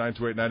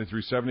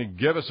 412-928-9370.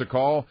 Give us a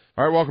call.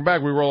 All right, welcome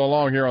back. We roll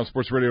along here on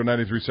Sports Radio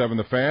 93.7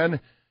 The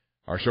Fan.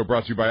 Our show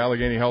brought to you by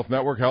Allegheny Health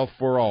Network, Health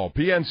for All.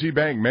 PNC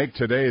Bank, make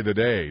today the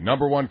day.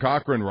 Number One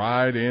Cochran,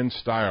 ride in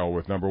style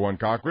with Number One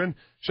Cochran.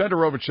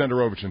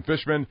 Shenderovich and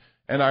Fishman,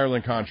 and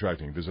Ireland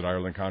Contracting. Visit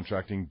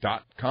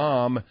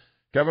IrelandContracting.com.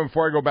 Kevin,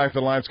 before I go back to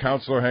the Lions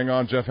counselor, hang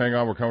on. Jeff, hang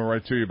on. We're coming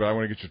right to you, but I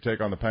want to get your take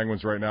on the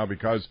Penguins right now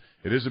because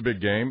it is a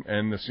big game,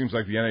 and it seems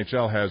like the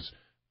NHL has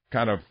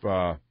kind of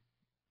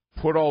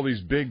put all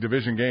these big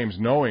division games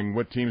knowing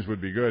what teams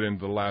would be good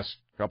into the last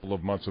couple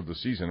of months of the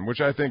season,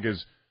 which I think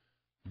is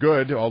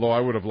good, although I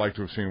would have liked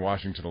to have seen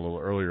Washington a little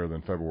earlier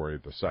than February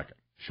the 2nd.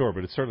 Sure,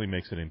 but it certainly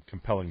makes it a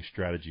compelling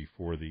strategy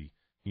for the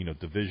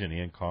division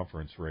and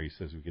conference race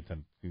as we get to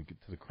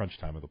the crunch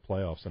time of the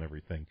playoffs and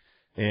everything.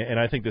 And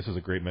I think this is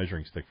a great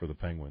measuring stick for the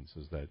Penguins,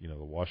 is that the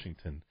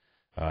Washington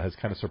has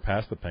kind of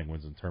surpassed the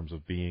Penguins in terms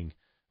of being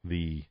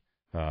the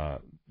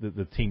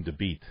team to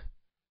beat.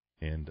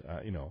 And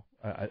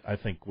I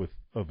think with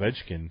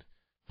Ovechkin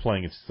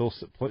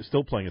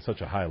still playing at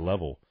such a high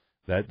level,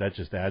 that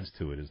just adds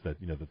to it. Is that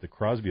that the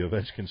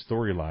Crosby-Ovechkin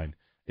storyline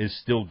is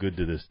still good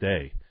to this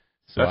day.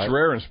 So that's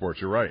rare in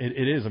sports. You're right.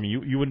 It is. I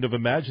mean, you wouldn't have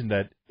imagined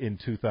that in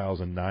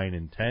 2009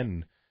 and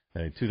 10,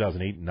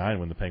 2008 and 9,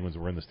 when the Penguins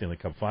were in the Stanley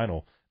Cup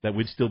final, that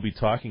we'd still be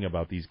talking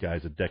about these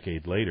guys a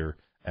decade later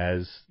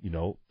as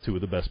two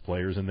of the best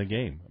players in the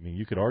game. I mean,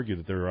 you could argue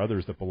that there are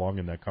others that belong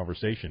in that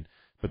conversation,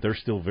 but they're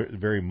still very,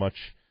 very much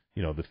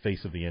the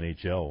face of the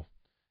NHL.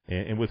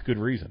 And with good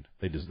reason.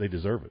 They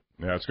deserve it.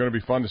 Yeah, it's going to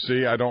be fun to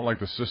see. I don't like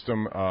the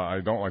system.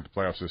 I don't like the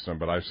playoff system,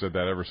 but I've said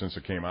that ever since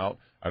it came out.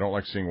 I don't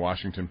like seeing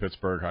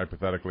Washington-Pittsburgh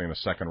hypothetically in the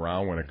second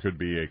round when it could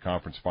be a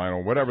conference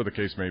final, whatever the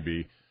case may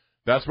be.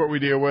 That's what we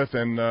deal with,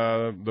 and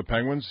the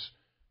Penguins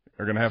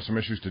are going to have some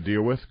issues to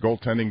deal with.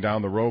 Goaltending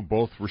down the road,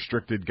 both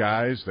restricted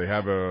guys. They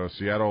have a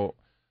Seattle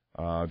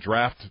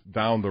draft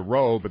down the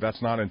road, but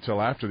that's not until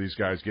after these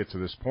guys get to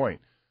this point.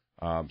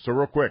 So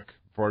real quick,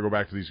 before I go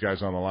back to these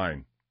guys on the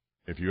line,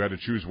 if you had to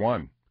choose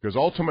one, because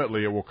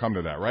ultimately it will come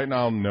to that. Right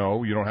now,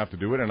 no, you don't have to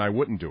do it, and I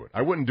wouldn't do it.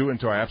 I wouldn't do it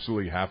until I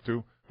absolutely have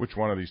to. Which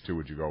one of these two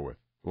would you go with,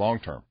 long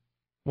term?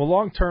 Well,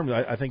 long term,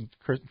 I think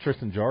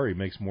Tristan Jarry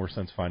makes more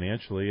sense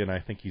financially, and I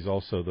think he's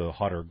also the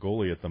hotter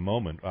goalie at the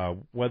moment.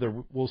 Whether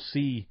we'll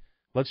see,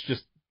 let's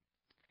just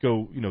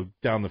go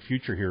down the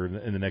future here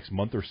in the next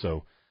month or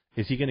so.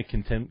 Is he going to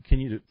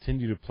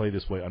continue to play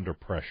this way under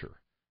pressure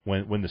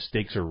when the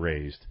stakes are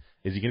raised?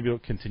 Is he going to be able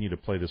to continue to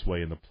play this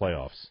way in the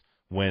playoffs,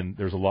 when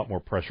there's a lot more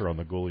pressure on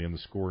the goalie and the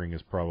scoring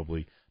is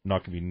probably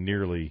not going to be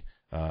nearly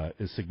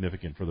as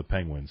significant for the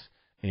Penguins?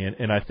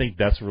 And I think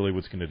that's really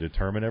what's going to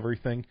determine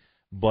everything.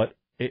 But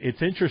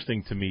it's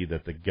interesting to me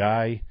that the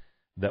guy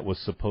that was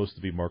supposed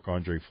to be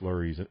Marc-Andre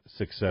Fleury's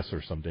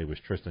successor someday was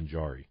Tristan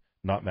Jarry,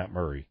 not Matt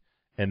Murray.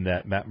 And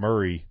that Matt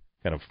Murray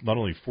kind of not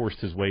only forced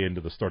his way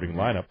into the starting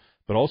lineup,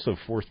 but also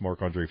forced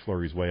Marc-Andre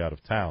Fleury's way out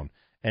of town.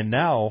 And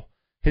now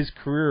his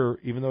career,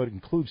 even though it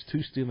includes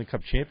 2 Stanley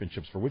Cup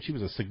championships, for which he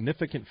was a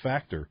significant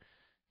factor,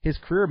 his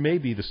career may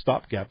be the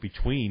stopgap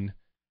between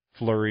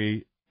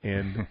Fleury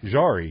and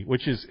Jarry,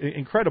 which is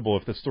incredible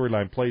if the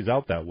storyline plays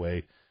out that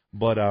way.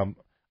 But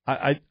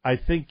I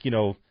think,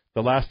 the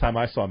last time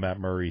I saw Matt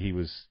Murray, he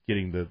was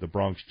getting the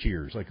Bronx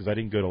cheers, because I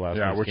didn't go to last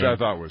night's which game. I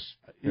thought was,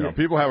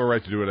 people have a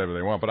right to do whatever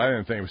they want, but I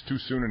didn't think it was too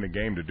soon in the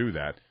game to do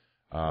that.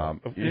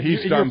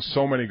 He's done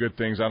so many good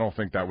things. I don't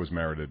think that was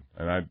merited,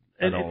 and I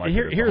don't like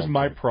it. Here's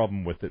my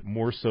problem with it,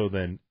 more so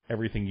than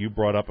everything you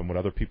brought up and what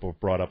other people have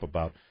brought up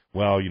about.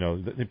 Well,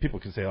 people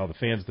can say, "Oh, the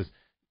fans."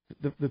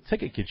 The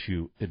ticket gets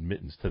you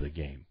admittance to the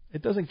game.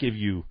 It doesn't give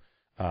you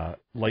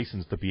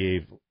license to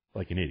behave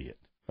like an idiot.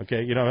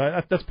 Okay,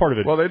 that's part of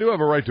it. Well, they do have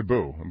a right to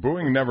boo.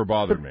 Booing never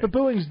bothered me. The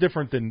booing's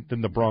different than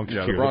the Bronx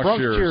cheer. The Bronx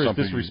cheer is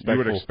disrespectful. You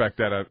would expect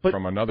that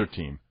from another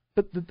team.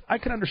 But I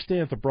can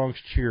understand if the Bronx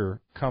cheer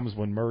comes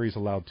when Murray's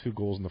allowed 2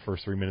 goals in the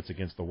first 3 minutes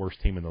against the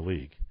worst team in the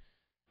league.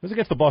 It was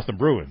against the Boston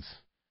Bruins,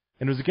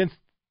 and it was against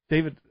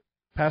David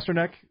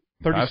Pasternak.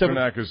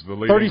 Pasternak is the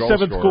leading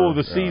 37th goal of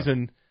the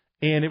season,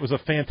 and it was a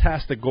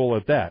fantastic goal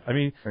at that. I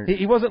mean,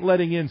 he wasn't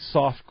letting in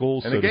soft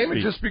goals. And the game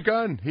had just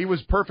begun. He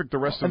was perfect the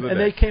rest of the day. And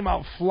they came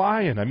out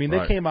flying. I mean,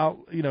 they came out,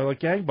 like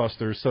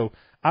gangbusters. So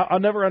I'll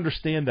never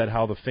understand that,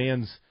 how the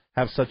fans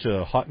have such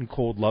a hot and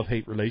cold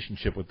love-hate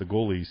relationship with the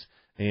goalies,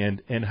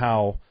 and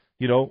how,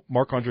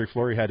 Marc-Andre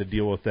Fleury had to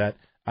deal with that.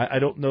 I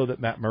don't know that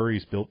Matt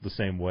Murray's built the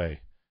same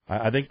way.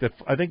 I think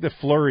that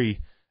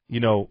Fleury,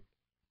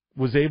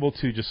 was able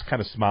to just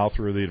kind of smile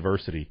through the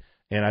adversity.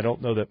 And I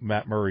don't know that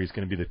Matt Murray is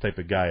going to be the type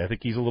of guy. I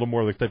think he's a little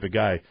more the type of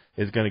guy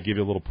is going to give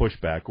you a little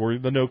pushback or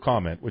the no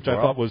comment, which I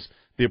thought was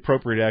the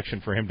appropriate action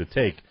for him to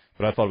take.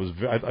 But I thought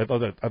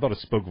I thought it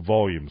spoke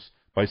volumes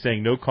by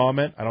saying no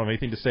comment. I don't have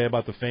anything to say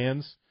about the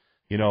fans.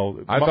 I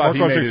thought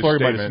Fleury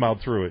might have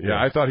smiled through it.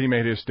 Yeah, I thought he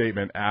made his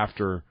statement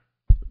after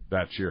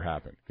that cheer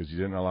happened because he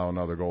didn't allow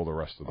another goal the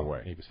rest of the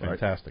way. He was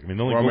fantastic. Right? I mean,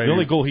 the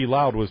only goal he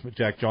allowed was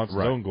Jack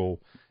Johnson's own goal.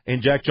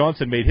 And Jack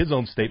Johnson made his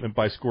own statement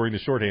by scoring the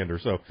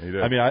shorthander. So,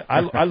 I mean,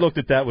 I looked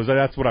at that.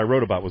 That's what I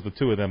wrote about, was the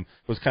two of them,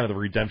 was kind of the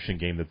redemption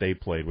game that they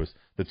played, was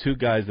the two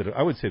guys that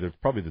I would say they're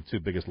probably the two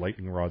biggest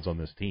lightning rods on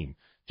this team.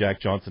 Jack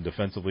Johnson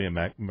defensively and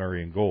Matt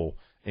Murray in goal.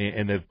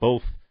 And they've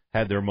both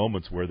had their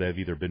moments where they've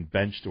either been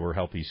benched or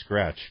healthy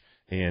scratch.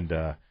 And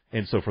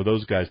so for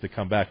those guys to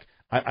come back,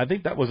 I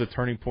think that was a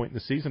turning point in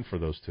the season for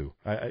those two.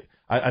 I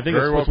think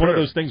it's one of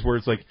those things where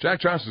it's like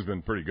Jack Johnson's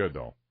been pretty good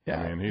though. Yeah,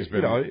 I mean, he's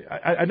been.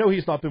 I know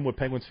he's not been what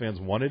Penguins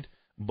fans wanted,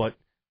 but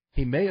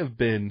he may have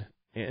been.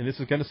 And this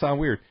is going to sound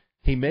weird.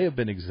 He may have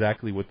been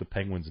exactly what the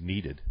Penguins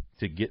needed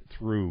to get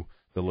through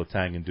the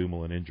Letang and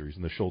Dumoulin injuries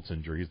and the Schultz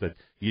injuries. That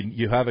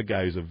you have a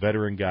guy who's a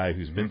veteran guy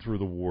who's been through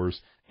the wars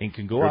and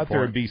can go out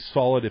there and be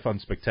solid if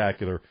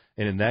unspectacular.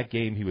 And in that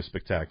game, he was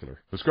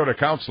spectacular. Let's go to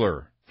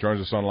Counselor. Joins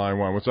us on line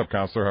 1. What's up,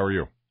 Counselor? How are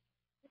you?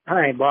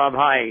 Hi, Bob.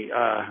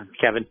 Hi,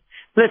 Kevin.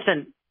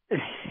 Listen,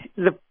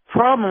 the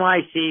problem I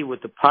see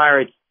with the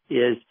Pirates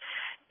is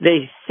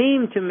they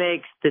seem to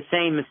make the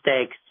same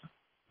mistakes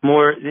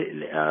more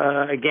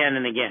again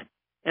and again.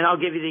 And I'll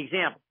give you the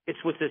example. It's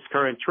with this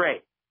current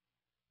trade.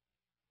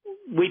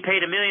 We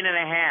paid $1.5 million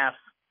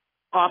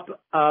up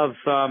of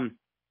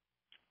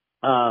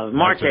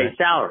Marte's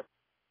salary.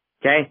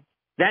 Okay,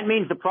 that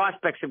means the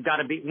prospects have got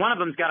to be. One of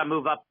them's got to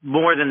move up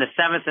more than the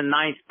 7th and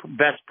 9th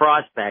best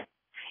prospect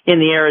in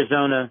the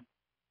Arizona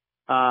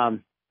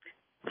farm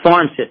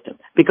system.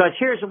 Because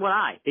here's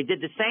they did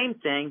the same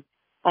thing,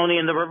 only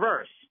in the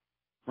reverse.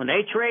 When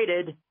they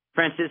traded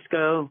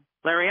Francisco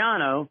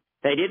Liriano,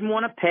 they didn't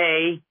want to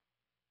pay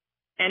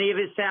any of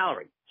his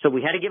salary. So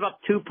we had to give up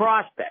 2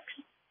 prospects.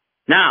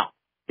 Now,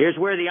 here's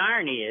where the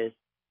irony is.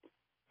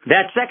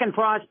 That second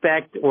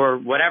prospect, or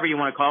whatever you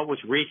want to call it, was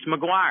Reese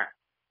McGuire.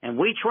 And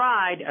we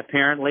tried,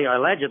 apparently, or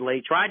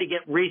allegedly, to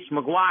get Reese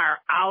McGuire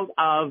out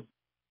of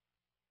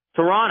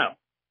Toronto.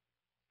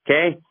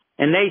 Okay?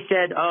 And they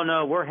said, oh,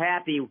 no, we're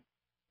happy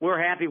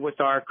with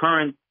our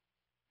current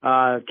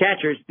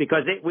catchers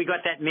because we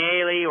got that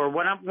Mealy, or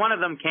one of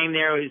them came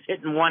there who's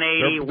hitting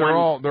 180.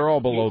 They're all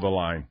below the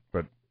line,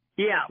 but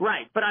yeah,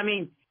 right. But I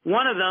mean,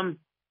 one of them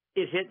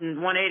is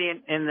hitting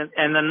 180,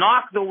 and the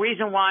knock. The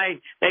reason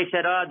why they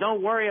said,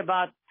 don't worry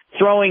about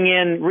throwing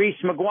in Reese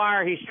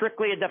McGuire. He's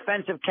strictly a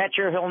defensive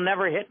catcher. He'll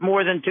never hit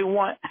more than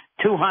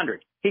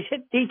 200. He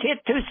hit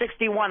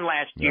 261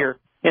 last year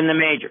in the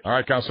majors. All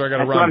right, Counselor, I got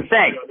to run. That's what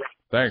I'm saying.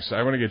 Thanks.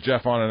 I want to get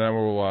Jeff on, and then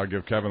we'll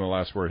give Kevin the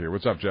last word here.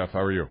 What's up, Jeff?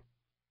 How are you?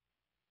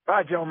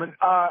 Hi, gentlemen.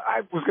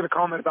 I was going to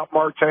comment about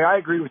Marte. I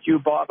agree with you,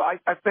 Bob. I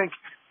think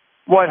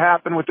what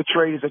happened with the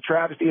trade is a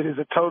travesty. It is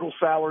a total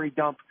salary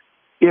dump.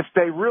 If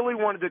they really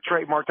wanted to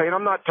trade Marte, and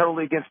I'm not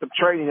totally against them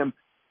trading him,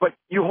 but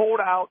you hold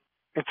out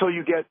until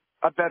you get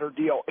a better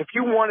deal. If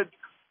you wanted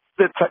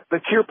the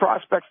tier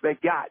prospects they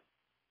got,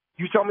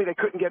 you tell me they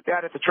couldn't get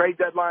that at the trade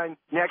deadline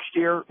next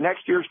year's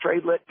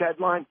trade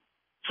deadline.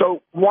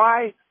 So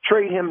why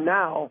trade him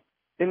now?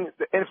 And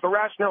if the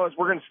rationale is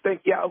we're going to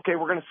stink, we're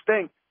going to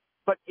stink,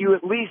 but you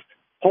at least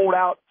hold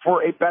out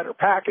for a better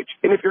package.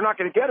 And if you're not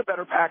going to get a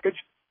better package,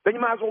 then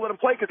you might as well let him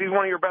play because he's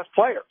one of your best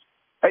players.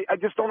 I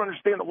just don't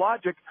understand the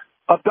logic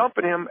of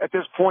dumping him at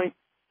this point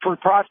for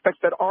prospects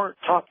that aren't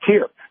top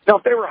tier. Now,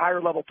 if they were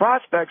higher level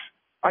prospects,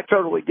 I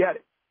totally get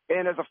it.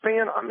 And as a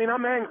fan, I mean,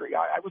 I'm angry.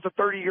 I was a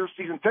 30-year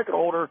season ticket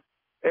holder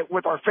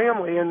with our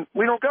family, and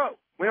we don't go.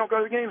 We don't go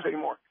to the games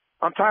anymore.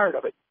 I'm tired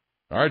of it.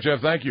 All right,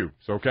 Jeff, thank you.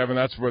 So, Kevin,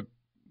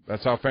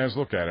 that's how fans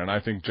look at it. And I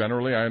think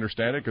generally I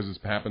understand it because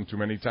it's happened too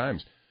many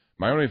times.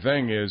 My only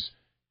thing is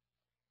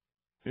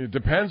it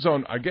depends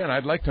on, again,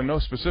 I'd like to know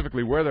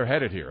specifically where they're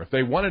headed here. If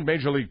they wanted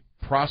Major League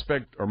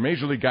prospect or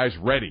Major League guys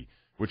ready,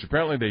 which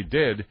apparently they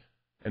did,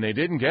 and they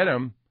didn't get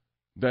them,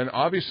 then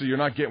obviously you're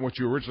not getting what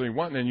you originally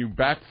want, and then you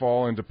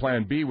backfall into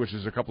plan B, which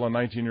is a couple of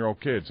 19-year-old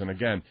kids. And,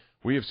 again,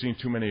 we have seen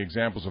too many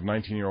examples of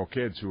 19-year-old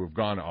kids who have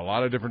gone a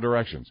lot of different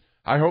directions.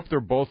 I hope they're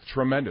both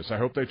tremendous. I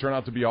hope they turn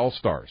out to be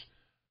all-stars.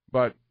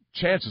 But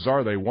chances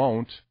are they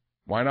won't.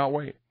 Why not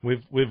wait?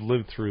 We've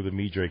lived through the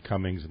Midre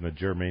Cummings and the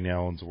Jermaine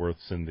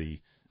Allensworths and the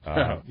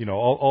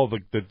all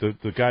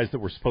the guys that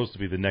were supposed to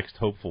be the next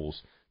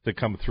hopefuls to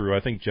come through.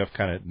 I think Jeff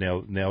kind of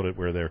nailed it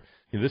where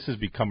this has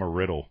become a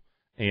riddle.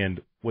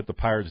 And what the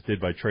Pirates did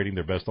by trading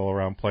their best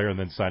all-around player and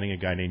then signing a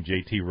guy named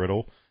J.T.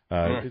 Riddle,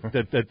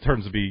 that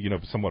turns to be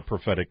somewhat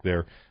prophetic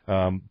there.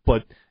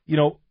 But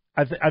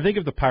I think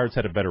if the Pirates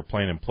had a better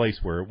plan in place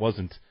where it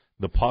wasn't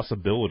the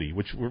possibility,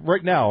 which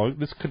right now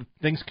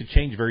things could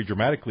change very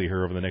dramatically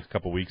here over the next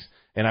couple of weeks.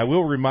 And I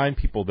will remind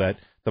people that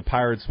the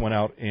Pirates went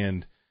out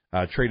and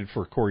traded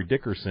for Corey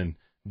Dickerson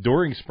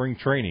during spring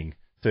training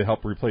to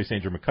help replace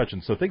Andrew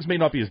McCutchen. So things may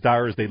not be as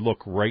dire as they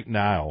look right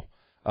now.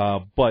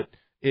 But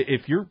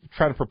if you're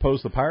trying to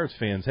propose to the Pirates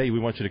fans, hey, we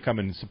want you to come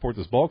in and support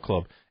this ball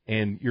club,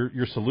 and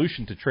your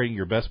solution to trading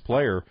your best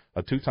player,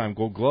 a two-time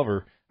Gold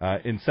Glover,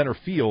 in center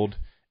field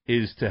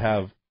is to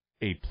have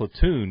a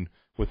platoon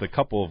with a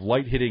couple of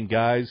light-hitting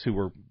guys who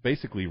were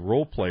basically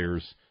role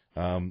players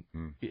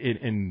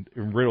in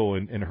Riddle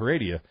and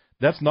Heredia,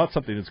 that's not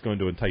something that's going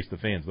to entice the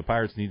fans. The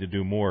Pirates need to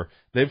do more.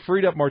 They've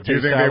freed up Marte's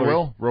salary. Do you think they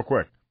will? Real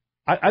quick.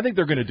 I think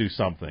they're going to do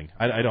something.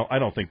 I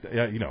don't think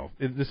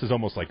this is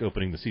almost like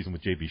opening the season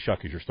with J.B.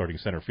 Shuck as your starting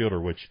center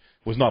fielder, which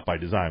was not by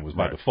design, was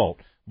by default.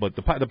 But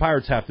the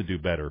Pirates have to do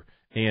better.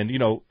 And,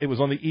 it was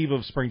on the eve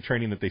of spring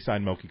training that they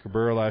signed Melky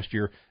Cabrera last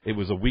year. It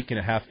was a week and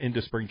a half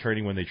into spring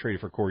training when they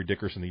traded for Corey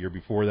Dickerson the year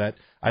before that.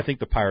 I think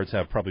the Pirates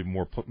have probably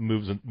more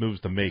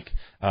moves to make.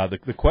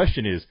 The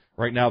question is,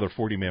 right now their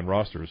 40-man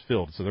roster is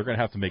filled, so they're going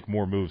to have to make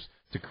more moves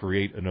to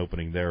create an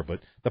opening there. But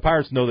the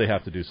Pirates know they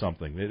have to do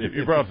something.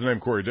 You brought up the name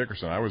Corey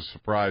Dickerson. I was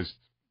surprised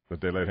that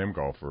they let him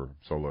go for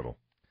so little.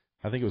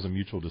 I think it was a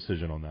mutual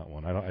decision on that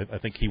one. I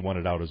think he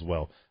wanted out as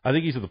well. I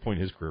think he's at the point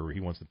in his career where he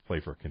wants to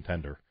play for a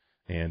contender.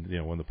 And,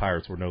 when the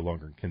Pirates were no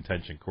longer in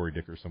contention, Corey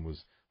Dickerson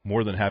was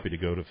more than happy to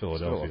go to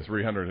Philadelphia. Still a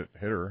 300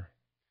 hitter.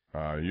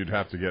 You'd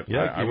have to get.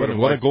 Yeah,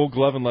 what a Gold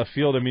Glove in left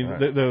field. I mean,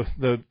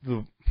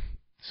 the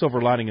silver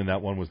lining in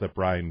that one was that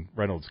Brian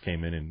Reynolds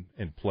came in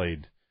and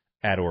played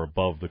at or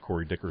above the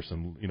Corey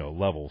Dickerson,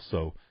 level.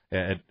 So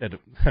at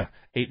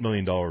 $8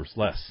 million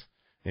less.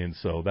 And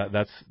so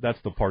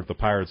that's the part the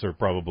Pirates are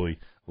probably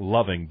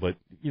loving. But,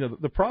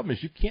 the problem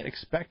is you can't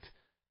expect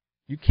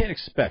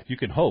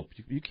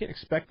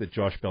that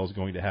Josh Bell is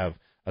going to have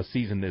a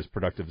season as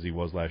productive as he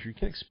was last year. You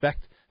can't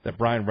expect that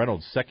Brian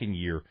Reynolds' second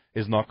year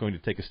is not going to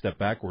take a step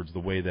backwards the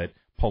way that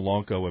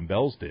Polanco and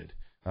Bells did.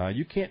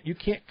 You can't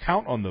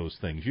count on those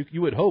things.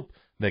 You would hope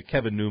that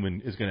Kevin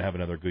Newman is going to have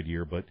another good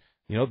year, but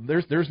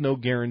there's no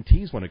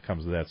guarantees when it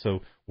comes to that.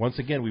 So once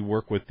again, we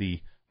work with the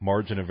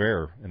margin of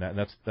error, and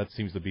that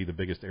seems to be the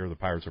biggest error the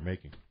Pirates are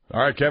making.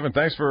 All right, Kevin,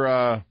 thanks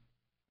for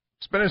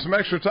spending some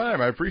extra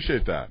time. I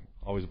appreciate that.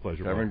 Always a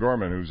pleasure. Kevin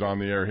Gorman, who's on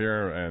the air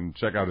here, and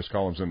check out his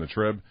columns in the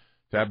Trib.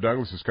 Tab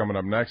Douglas is coming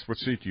up next. What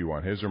seat do you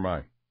want, his or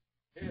mine?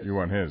 His. You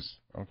want his.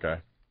 Okay.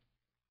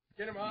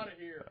 Get him out of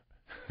here.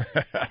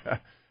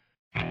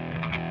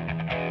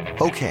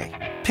 Okay,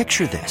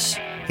 picture this.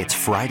 It's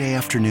Friday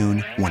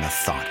afternoon when a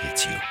thought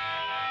hits you.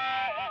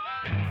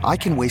 I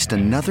can waste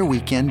another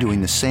weekend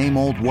doing the same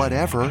old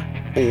whatever,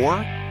 or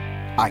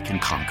I can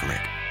conquer it.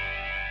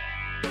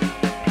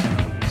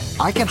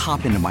 I can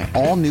hop into my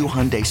all-new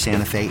Hyundai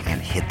Santa Fe and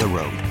hit the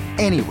road.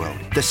 Any road.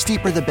 The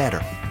steeper, the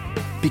better.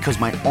 Because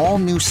my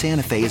all-new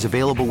Santa Fe is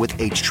available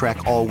with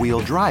H-Track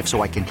all-wheel drive,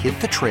 so I can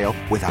hit the trail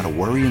without a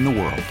worry in the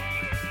world.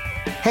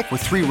 Heck,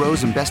 with 3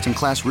 rows and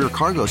best-in-class rear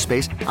cargo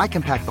space, I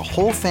can pack the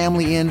whole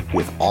family in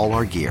with all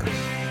our gear.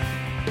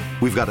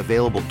 We've got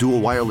available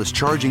dual wireless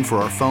charging for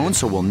our phones,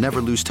 so we'll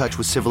never lose touch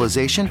with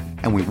civilization,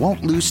 and we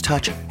won't lose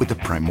touch with the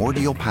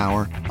primordial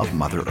power of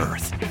Mother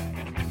Earth.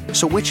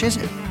 So which is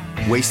it?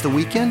 Waste the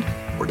weekend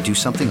or do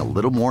something a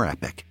little more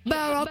epic?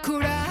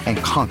 And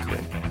conquer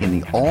it in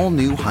the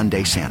all-new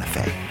Hyundai Santa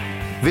Fe.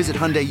 Visit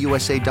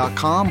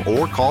HyundaiUSA.com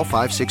or call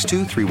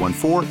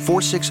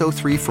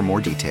 562-314-4603 for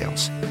more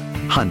details.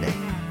 Hyundai,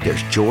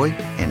 there's joy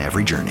in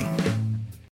every journey.